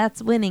 Yeah,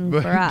 that's winning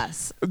for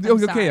us. I'm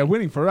Okay, sorry.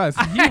 winning for us.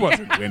 He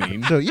wasn't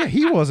winning. So yeah,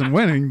 he wasn't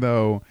winning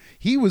though.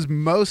 He was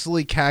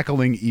mostly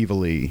cackling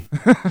evilly.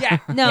 Yeah.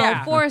 No,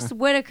 yeah. Forrest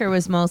Whitaker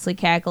was mostly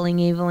cackling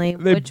evilly,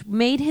 which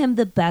made him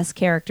the best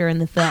character in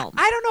the film.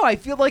 I don't know. I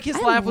feel like his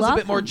I laugh was a love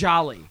bit more him.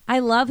 jolly. I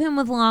love him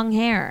with long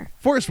hair.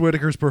 Forrest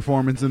Whitaker's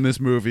performance in this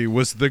movie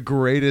was the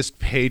greatest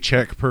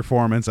paycheck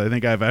performance I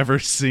think I've ever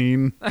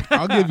seen.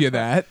 I'll give you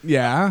that.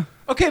 Yeah.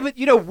 Okay, but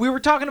we were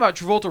talking about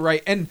Travolta,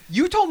 right? And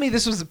you told me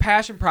this was a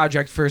passion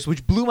project first,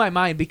 which blew my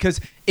mind because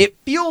it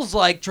feels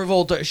like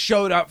Travolta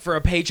showed up for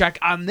a paycheck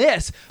on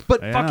this,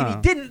 but Yeah. fucking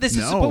he didn't. This is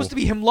No. supposed to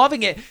be him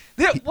loving it.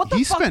 What the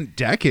He fuck? spent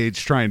decades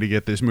trying to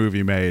get this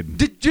movie made.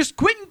 Did just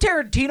Quentin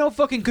Tarantino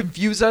fucking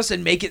confuse us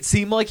and make it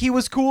seem like he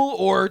was cool,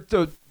 or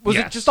was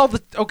Yes. it just all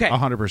the okay?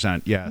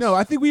 100%, yes. No,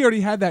 I think we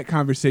already had that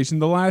conversation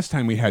the last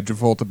time we had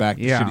Travolta back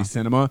to Yeah. Shitty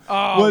Cinema.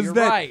 Oh, was you're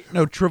that right.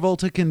 No,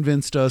 Travolta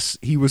convinced us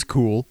he was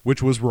cool,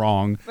 which was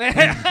wrong.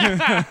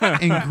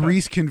 And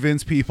Grease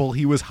convinced people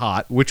he was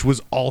hot, which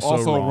was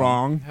also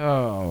wrong.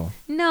 Oh,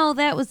 No,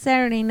 that was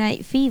Saturday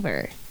Night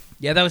Fever.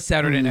 yeah, that was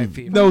Saturday Night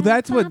Fever. No,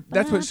 that's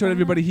what showed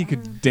everybody he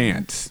could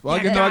dance. Well,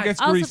 Yeah, I guess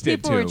Also, Grease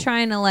did people too. were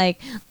trying to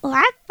like,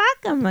 what fuck?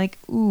 I'm like,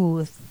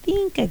 ooh,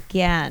 think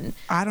again.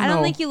 I don't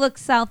know. think you look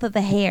south of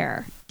the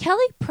hair.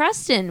 Kelly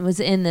Preston was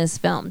in this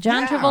film.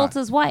 John Yeah.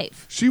 Travolta's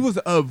wife. She was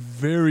a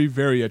very,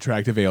 very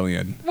attractive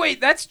alien. Wait,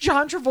 that's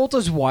John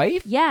Travolta's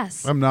wife?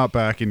 Yes. I'm not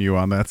backing you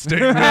on that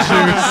statement.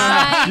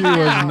 She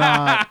was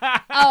not.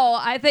 Oh,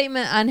 I thought you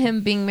meant on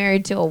him being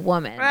married to a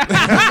woman. That's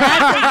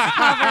his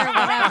cover,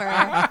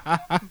 whatever.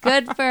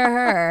 Good for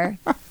her.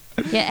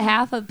 Get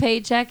half a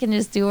paycheck and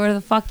just do whatever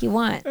the fuck you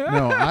want.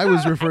 No, I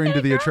was referring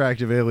to the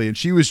attractive alien.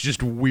 She was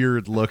just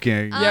weird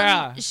looking.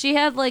 Yeah. She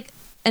had like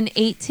an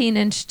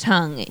 18-inch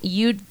tongue.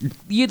 You'd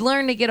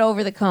learn to get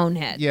over the cone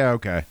head. Yeah,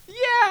 okay. Yeah.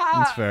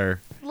 That's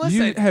fair.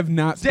 Listen, You have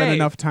not spent Dave.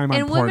 enough time on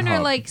And women Pornhub.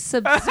 are like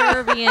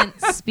subservient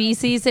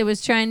species. It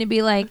was trying to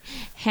be like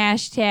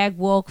hashtag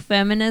woke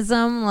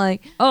feminism.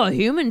 Like, oh,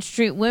 humans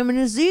treat women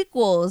as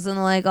equals.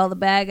 And like all the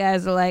bad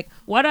guys are like,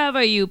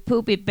 whatever, you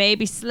poopy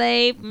baby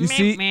slave. You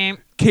see,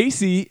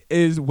 Casey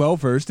is well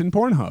versed in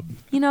Pornhub.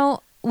 You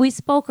know, we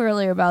spoke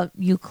earlier about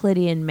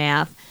Euclidean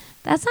math.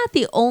 That's not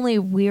the only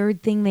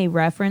weird thing they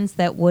reference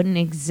that wouldn't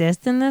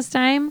exist in this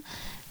time.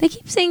 They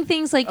keep saying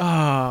things like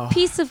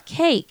piece of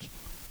cake.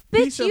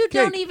 Piece Bitch, of you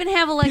don't cake. even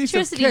have Piece of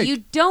electricity. cake. You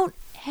don't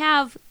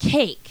have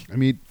cake. I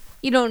mean,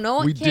 You don't know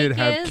what we cake did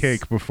have is?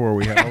 cake before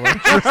we had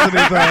electricity,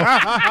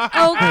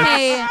 though.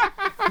 Okay.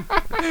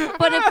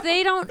 But if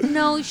they don't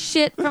know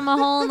shit from a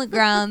hole in the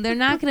ground, they're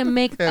not going to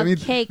make I a mean,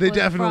 cake they with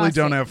definitely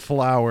don't frosting. have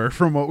flour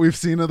from what we've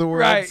seen of the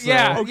world. right? so-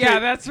 Yeah, Okay. yeah.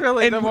 That's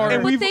really And- the more.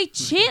 and But we've- they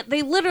chant.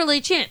 They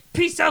literally chant,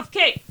 piece of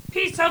cake,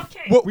 piece of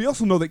cake. Well, we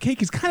also know that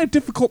cake is kind of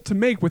difficult to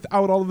make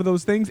without all of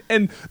those things,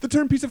 and the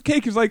term piece of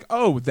cake is like,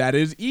 oh, that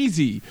is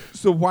easy.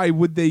 So why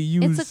would they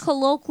use It's a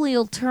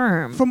colloquial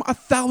term. from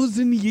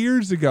 1,000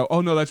 years ago?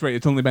 Oh no, that's right.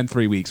 It's only been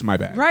 3 weeks. My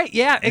bad. Right?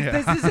 Yeah.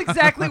 This is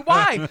exactly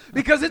why.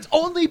 Because it's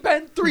only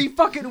been 3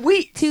 fucking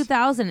weeks.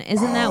 2000.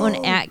 Isn't that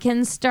when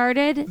Atkins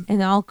started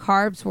and all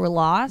carbs were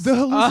lost? The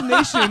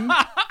hallucination.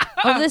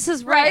 Oh, this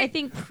is right. Right? I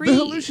think The pre.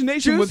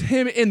 hallucination was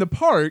him in the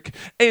park,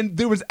 and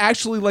there was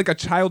actually like a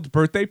child's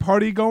birthday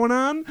party going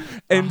on,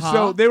 and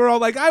so they were all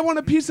like, "I want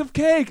a piece of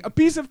cake, a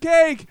piece of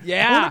cake, I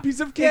Yeah. want a piece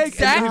of cake."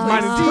 Exactly. And his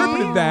mind Oh.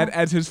 interpreted that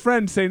as his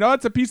friend saying, "Oh,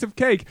 it's a piece of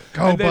cake."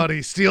 Go, and then,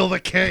 buddy, steal the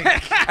cake.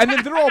 And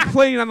then they're all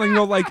playing on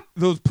like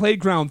those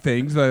playground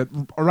things,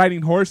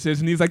 riding horses,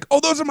 and he's like, "Oh,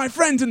 those are my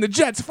friends in the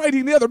jets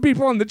fighting the other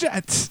people on the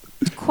jets."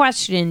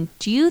 Question: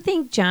 do you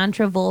think John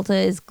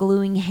Travolta is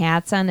gluing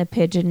hats onto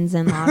pigeons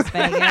in Las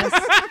Vegas?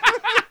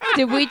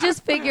 Did we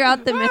just figure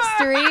out the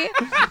mystery?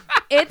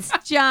 It's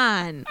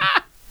John.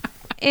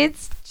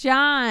 It's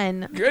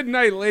John. Good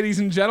night, ladies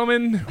and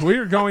gentlemen.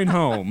 We're going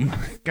home.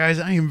 Guys,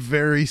 I am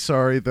very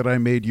sorry that I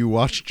made you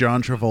watch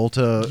John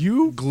Travolta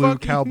You glue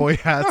fucking- cowboy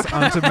hats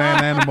onto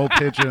man-animal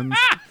pigeons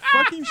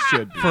Fucking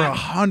should be. for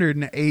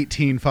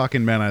 118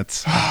 fucking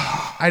minutes.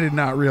 I did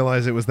not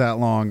realize it was that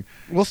long.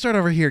 We'll start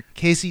over here.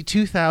 Casey,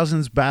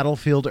 2000's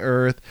Battlefield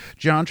Earth,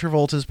 John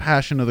Travolta's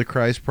Passion of the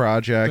Christ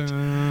Project.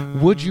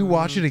 Would you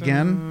watch it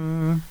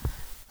again?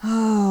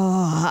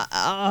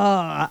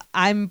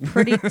 I'm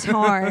pretty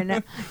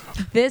torn.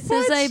 This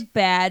is a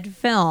bad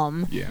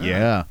film,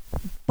 Yeah.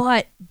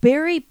 but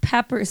Barry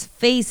Pepper's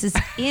face is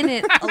in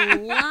it a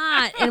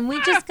lot. And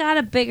we just got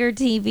a bigger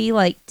TV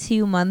like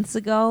 2 months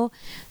ago.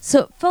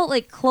 So it felt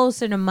like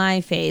closer to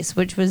my face,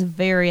 which was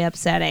very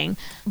upsetting.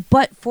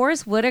 But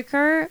Forrest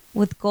Whitaker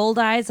with gold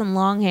eyes and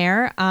long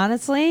hair,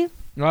 honestly,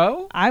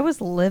 Oh, I was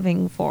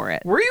living for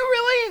it. were you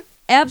really?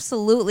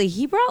 Absolutely.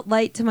 He brought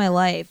light to my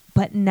life,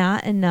 but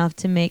not enough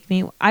to make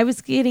me. I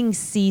was getting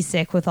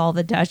seasick with all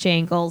the Dutch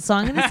angles. So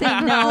I'm going to say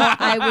no,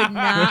 I would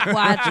not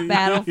watch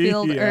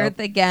Battlefield Earth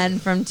again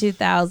from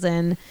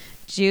 2000.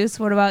 Juice,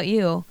 what about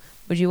you?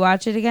 Would you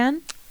watch it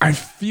again? I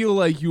feel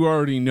like you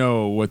already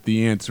know what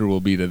the answer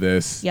will be to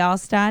this. Y'all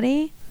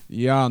study?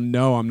 Yeah,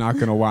 no, I'm not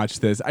going to watch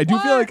this. I do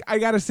feel like I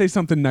got to say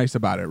something nice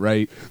about it,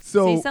 right?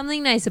 So Say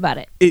something nice about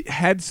it. it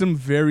had some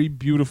very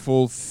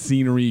beautiful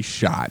scenery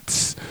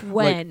shots.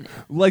 When?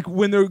 Like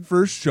when they're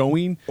first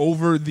showing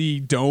over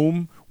the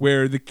dome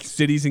where the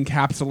city's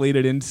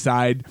encapsulated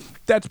inside.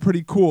 That's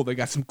pretty cool. They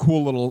got some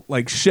cool little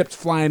like ships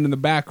flying in the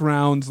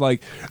backgrounds.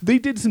 Like they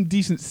did some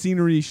decent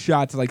scenery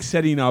shots, like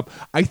setting up.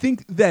 I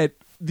think that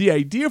the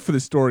idea for the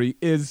story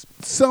is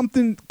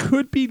something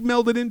could be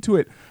melded into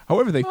it.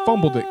 However, they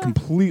fumbled it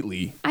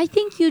completely. I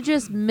think you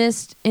just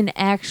missed an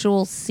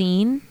actual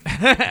scene.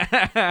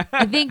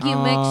 I think you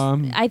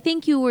mixed. I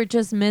think you were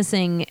just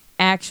missing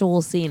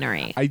actual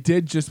scenery. I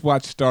did just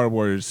watch Star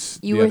Wars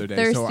You the were other day.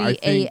 thirsty So I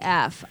think,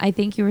 AF. I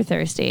think you were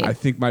thirsty. I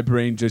think my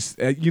brain just,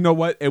 you know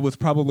what? It was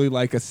probably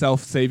like a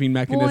self-saving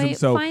mechanism. Boy,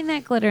 So find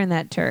that glitter in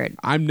that turd.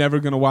 I'm never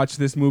going to watch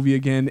this movie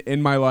again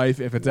in my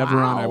life. If it's ever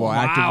on, I will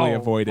actively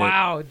avoid it.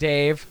 Wow,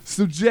 Dave.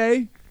 So,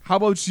 Jay, how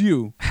about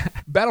you?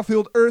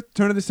 Battlefield Earth,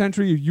 turn of the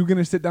century. Are you going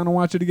to sit down and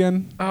watch it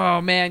again? Oh,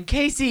 man.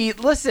 Casey,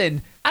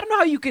 listen. I don't know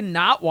how you can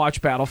not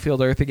watch Battlefield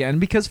Earth again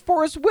because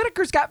Forrest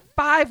Whitaker's got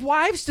 5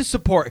 wives to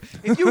support.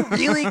 If you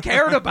really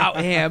cared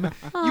about him,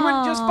 you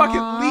wouldn't just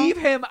fucking leave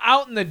him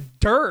out in the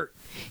dirt.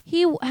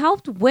 He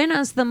helped win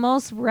us the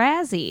most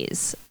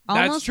Razzies.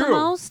 Almost true. the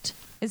most?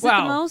 Is it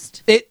the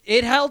most?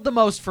 It held the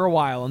most for a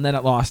while, and then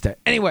it lost it.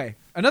 Anyway,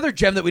 another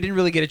gem that we didn't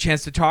really get a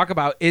chance to talk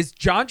about is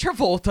John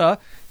Travolta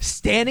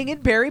standing in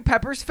Barry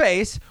Pepper's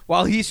face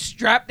while he's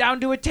strapped down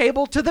to a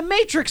table to the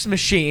Matrix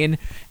machine,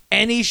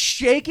 and he's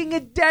shaking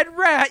a dead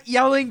rat,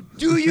 yelling,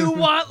 "Do you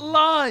want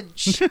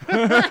lunch?"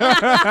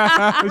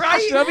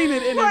 Right? Shoving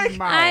it in his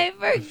mouth. I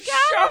forgot.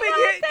 Shoving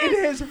it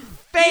in his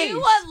face. You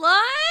want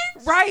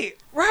lunch?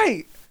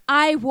 Right.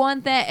 I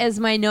want that as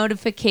my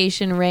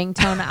notification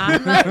ringtone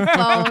on my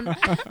phone.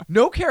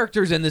 No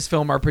characters in this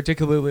film are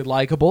particularly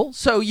likable,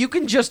 so you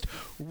can just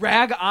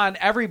rag on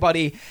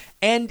everybody.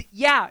 And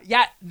yeah,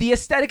 the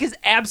aesthetic is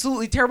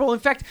absolutely terrible. In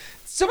fact,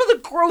 some of the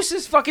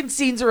grossest fucking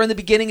scenes are in the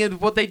beginning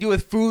of what they do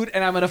with food,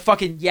 and I'm gonna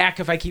fucking yak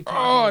if I keep talking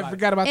about I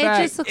forgot about It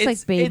that. just looks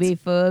like baby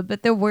food,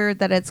 but they're weird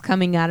that it's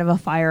coming out of a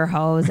fire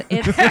hose.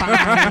 It's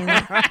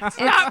fine.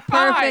 It's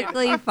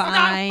perfectly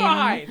fine.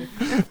 Not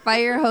fine.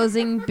 Fire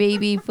hosing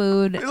baby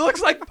food. It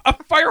looks like a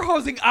fire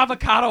hosing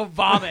avocado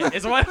vomit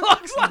is what it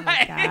looks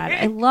like. God,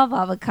 I love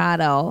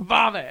avocado.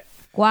 Vomit.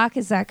 Guac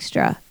is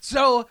extra.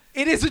 So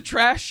it is a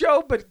trash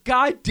show, but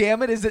god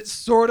damn it, is it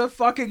sort of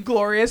fucking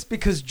glorious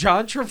because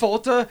John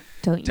Travolta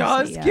Don't you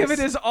does say give yes.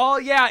 it his all.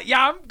 Yeah,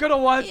 I'm gonna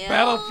watch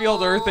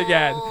Battlefield Earth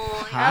again.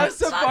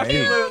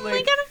 Absolutely.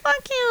 We gotta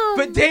fuck you.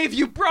 But Dave,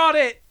 you brought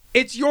it.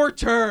 It's your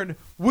turn.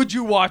 Would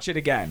you watch it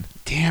again?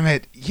 Damn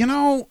it. You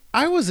know,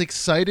 I was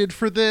excited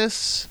for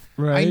this.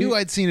 Right. I knew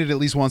I'd seen it at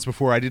least once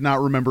before. I did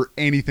not remember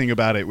anything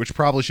about it, which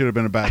probably should have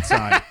been a bad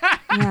sign.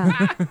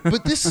 Yeah.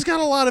 But this has got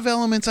a lot of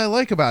elements I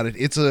like about it.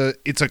 It's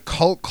a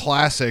cult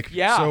classic,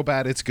 so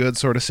bad it's good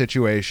sort of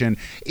situation.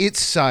 It's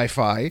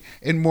sci-fi,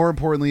 and more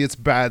importantly, it's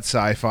bad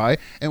sci-fi.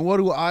 And what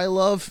do I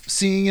love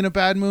seeing in a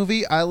bad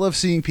movie? I love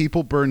seeing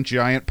people burn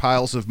giant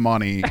piles of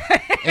money,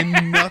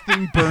 and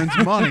nothing burns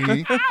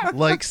money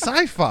like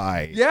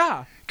sci-fi.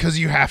 Yeah. Because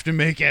you have to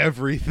make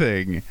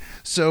everything.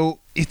 So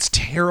it's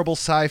terrible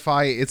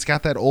sci-fi. It's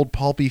got that old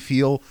pulpy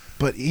feel,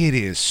 but it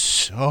is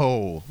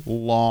so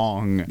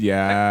long.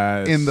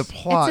 Yes. In the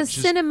plot. It's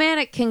a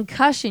cinematic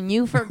concussion.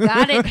 You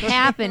forgot it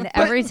happened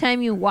every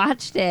time you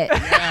watched it.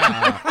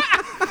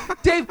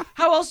 Dave,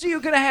 how else are you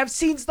going to have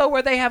scenes, though,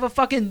 where they have a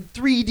fucking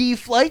 3D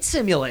flight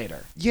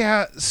simulator?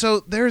 Yeah,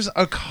 so there's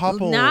a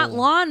couple. Not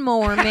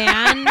Lawnmower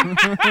Man.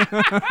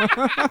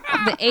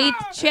 The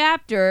 8th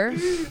chapter.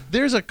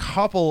 There's a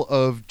couple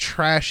of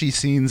trashy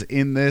scenes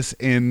in this,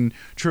 in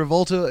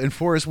Travolta and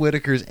Forrest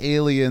Whitaker's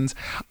Aliens.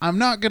 I'm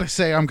not going to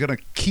say I'm going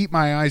to keep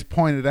my eyes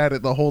pointed at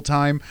it the whole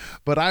time,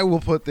 but I will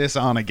put this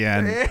on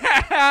again.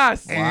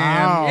 Yes. And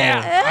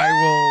Yeah. I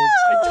will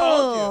I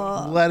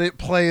told you. let it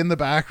play in the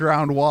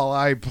background while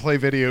I play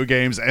video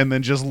games and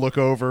then just look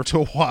over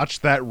to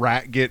watch that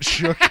rat get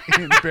shook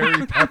in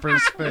Barry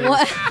Pepper's face.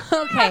 What?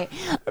 Okay.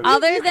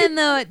 Other than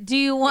the "Do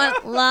you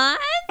want lunch?"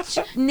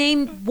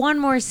 Name one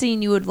more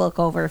scene you would look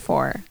over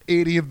for.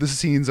 80 of the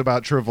scenes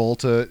about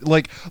Travolta,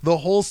 like the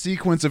whole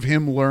sequence of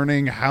him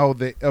learning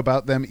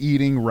about them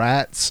eating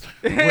rats,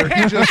 where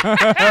he just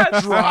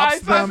drops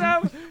Spies on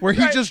them. where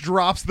he just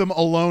drops them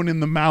alone in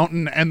the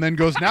mountain and then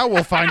goes, "Now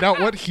we'll find out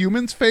what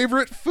humans'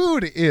 favorite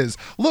food is.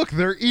 Look,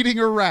 they're eating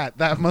a rat.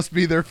 That must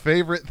be their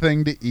favorite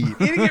thing to eat."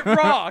 Eating it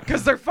raw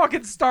because they're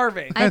fucking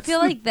starving. I feel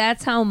like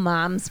that's how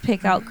moms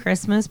pick out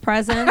Christmas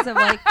presents. Of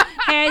like,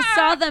 hey, I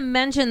saw them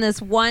mention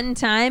this one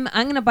time time,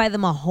 I'm going to buy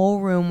them a whole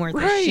room worth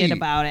of shit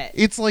about it.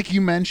 It's like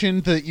you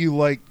mentioned that you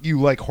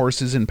like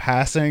horses in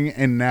passing,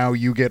 and now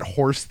you get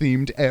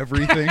horse-themed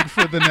everything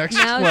for the next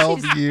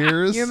 12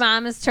 years. Your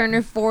mom has turned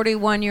her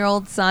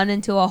 41-year-old son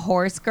into a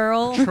horse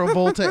girl.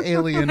 Travolta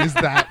alien is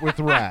that with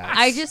rats.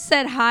 I just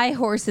said hi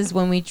horses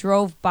when we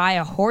drove by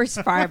a horse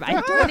farm.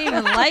 I don't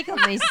even like them.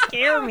 They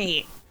scare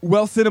me.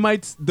 Well,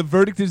 Cinemites, the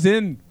verdict is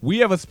in. We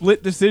have a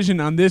split decision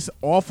on this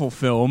awful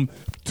film.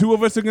 2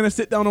 of us are going to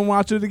sit down and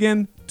watch it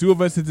again. 2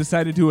 of us have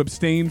decided to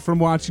abstain from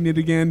watching it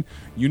again.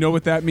 You know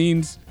what that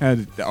means?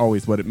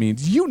 Always what it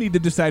means. You need to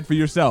decide for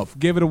yourself.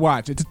 Give it a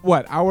watch. It's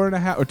what, hour and a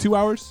half or 2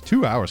 hours?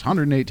 2 hours,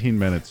 118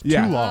 minutes.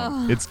 Yeah. Too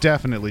long. It's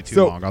definitely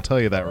too long. I'll tell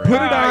you that right Put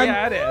now. it on.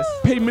 Yeah, it is.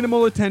 Pay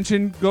minimal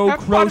attention. Go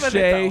Have fun with it,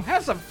 crochet. though.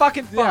 Have some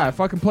fucking fun. Yeah,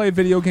 fucking play a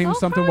video game, Go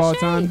something while it's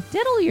crochet. on.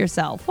 Diddle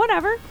yourself.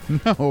 Whatever.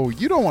 No,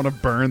 you don't want to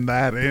burn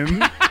that in. You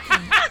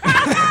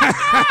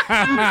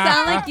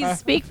sound like you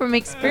speak from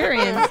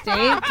experience,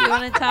 Dave. Do you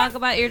want to talk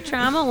about your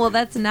trauma? Well,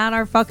 that's not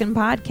our fucking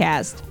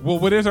podcast. Well,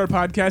 what is our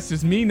podcast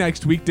is me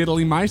next week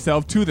diddling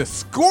myself to the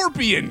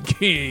Scorpion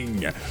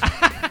King.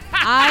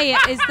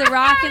 Is The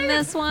Rock in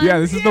this one? Yeah,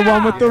 this is the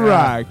one with the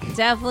rock.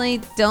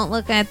 Definitely don't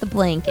look at the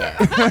blanket.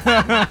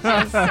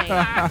 Just saying.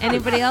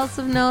 Anybody else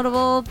of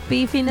notable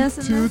beefiness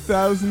in this?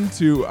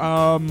 2002.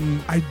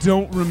 I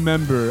don't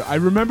remember. I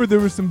remember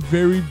there was some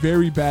very,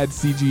 very bad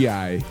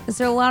CGI. Is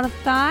there a lot of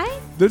thigh?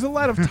 There's a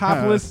lot of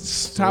topless.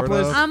 Sort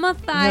topless. of. I'm a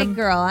thigh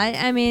girl.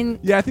 I mean,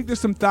 Yeah, I think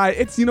there's some thigh.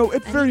 It's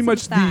it's I very need much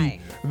some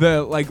thigh.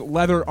 the like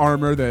leather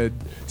armor, the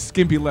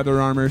skimpy leather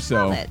armor.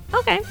 So love it.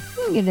 Okay,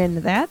 we can get into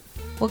that.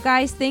 Well,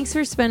 guys, thanks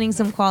for spending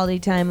some quality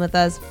time with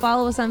us.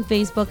 Follow us on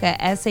Facebook at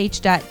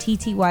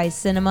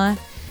sh.ttycinema,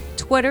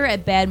 Twitter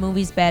at Bad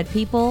Movies Bad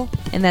People,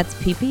 and that's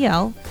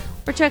PPL.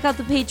 Or check out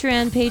the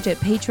Patreon page at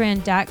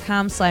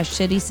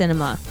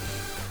patreon.com/shittycinema.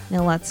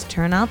 Now let's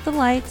turn out the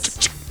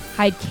lights,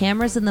 hide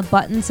cameras in the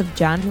buttons of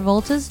John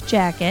Travolta's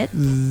jacket,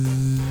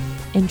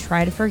 and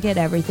try to forget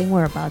everything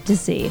we're about to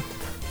see.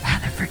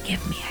 Father,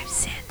 forgive me, I've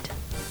sinned.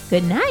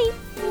 Good night.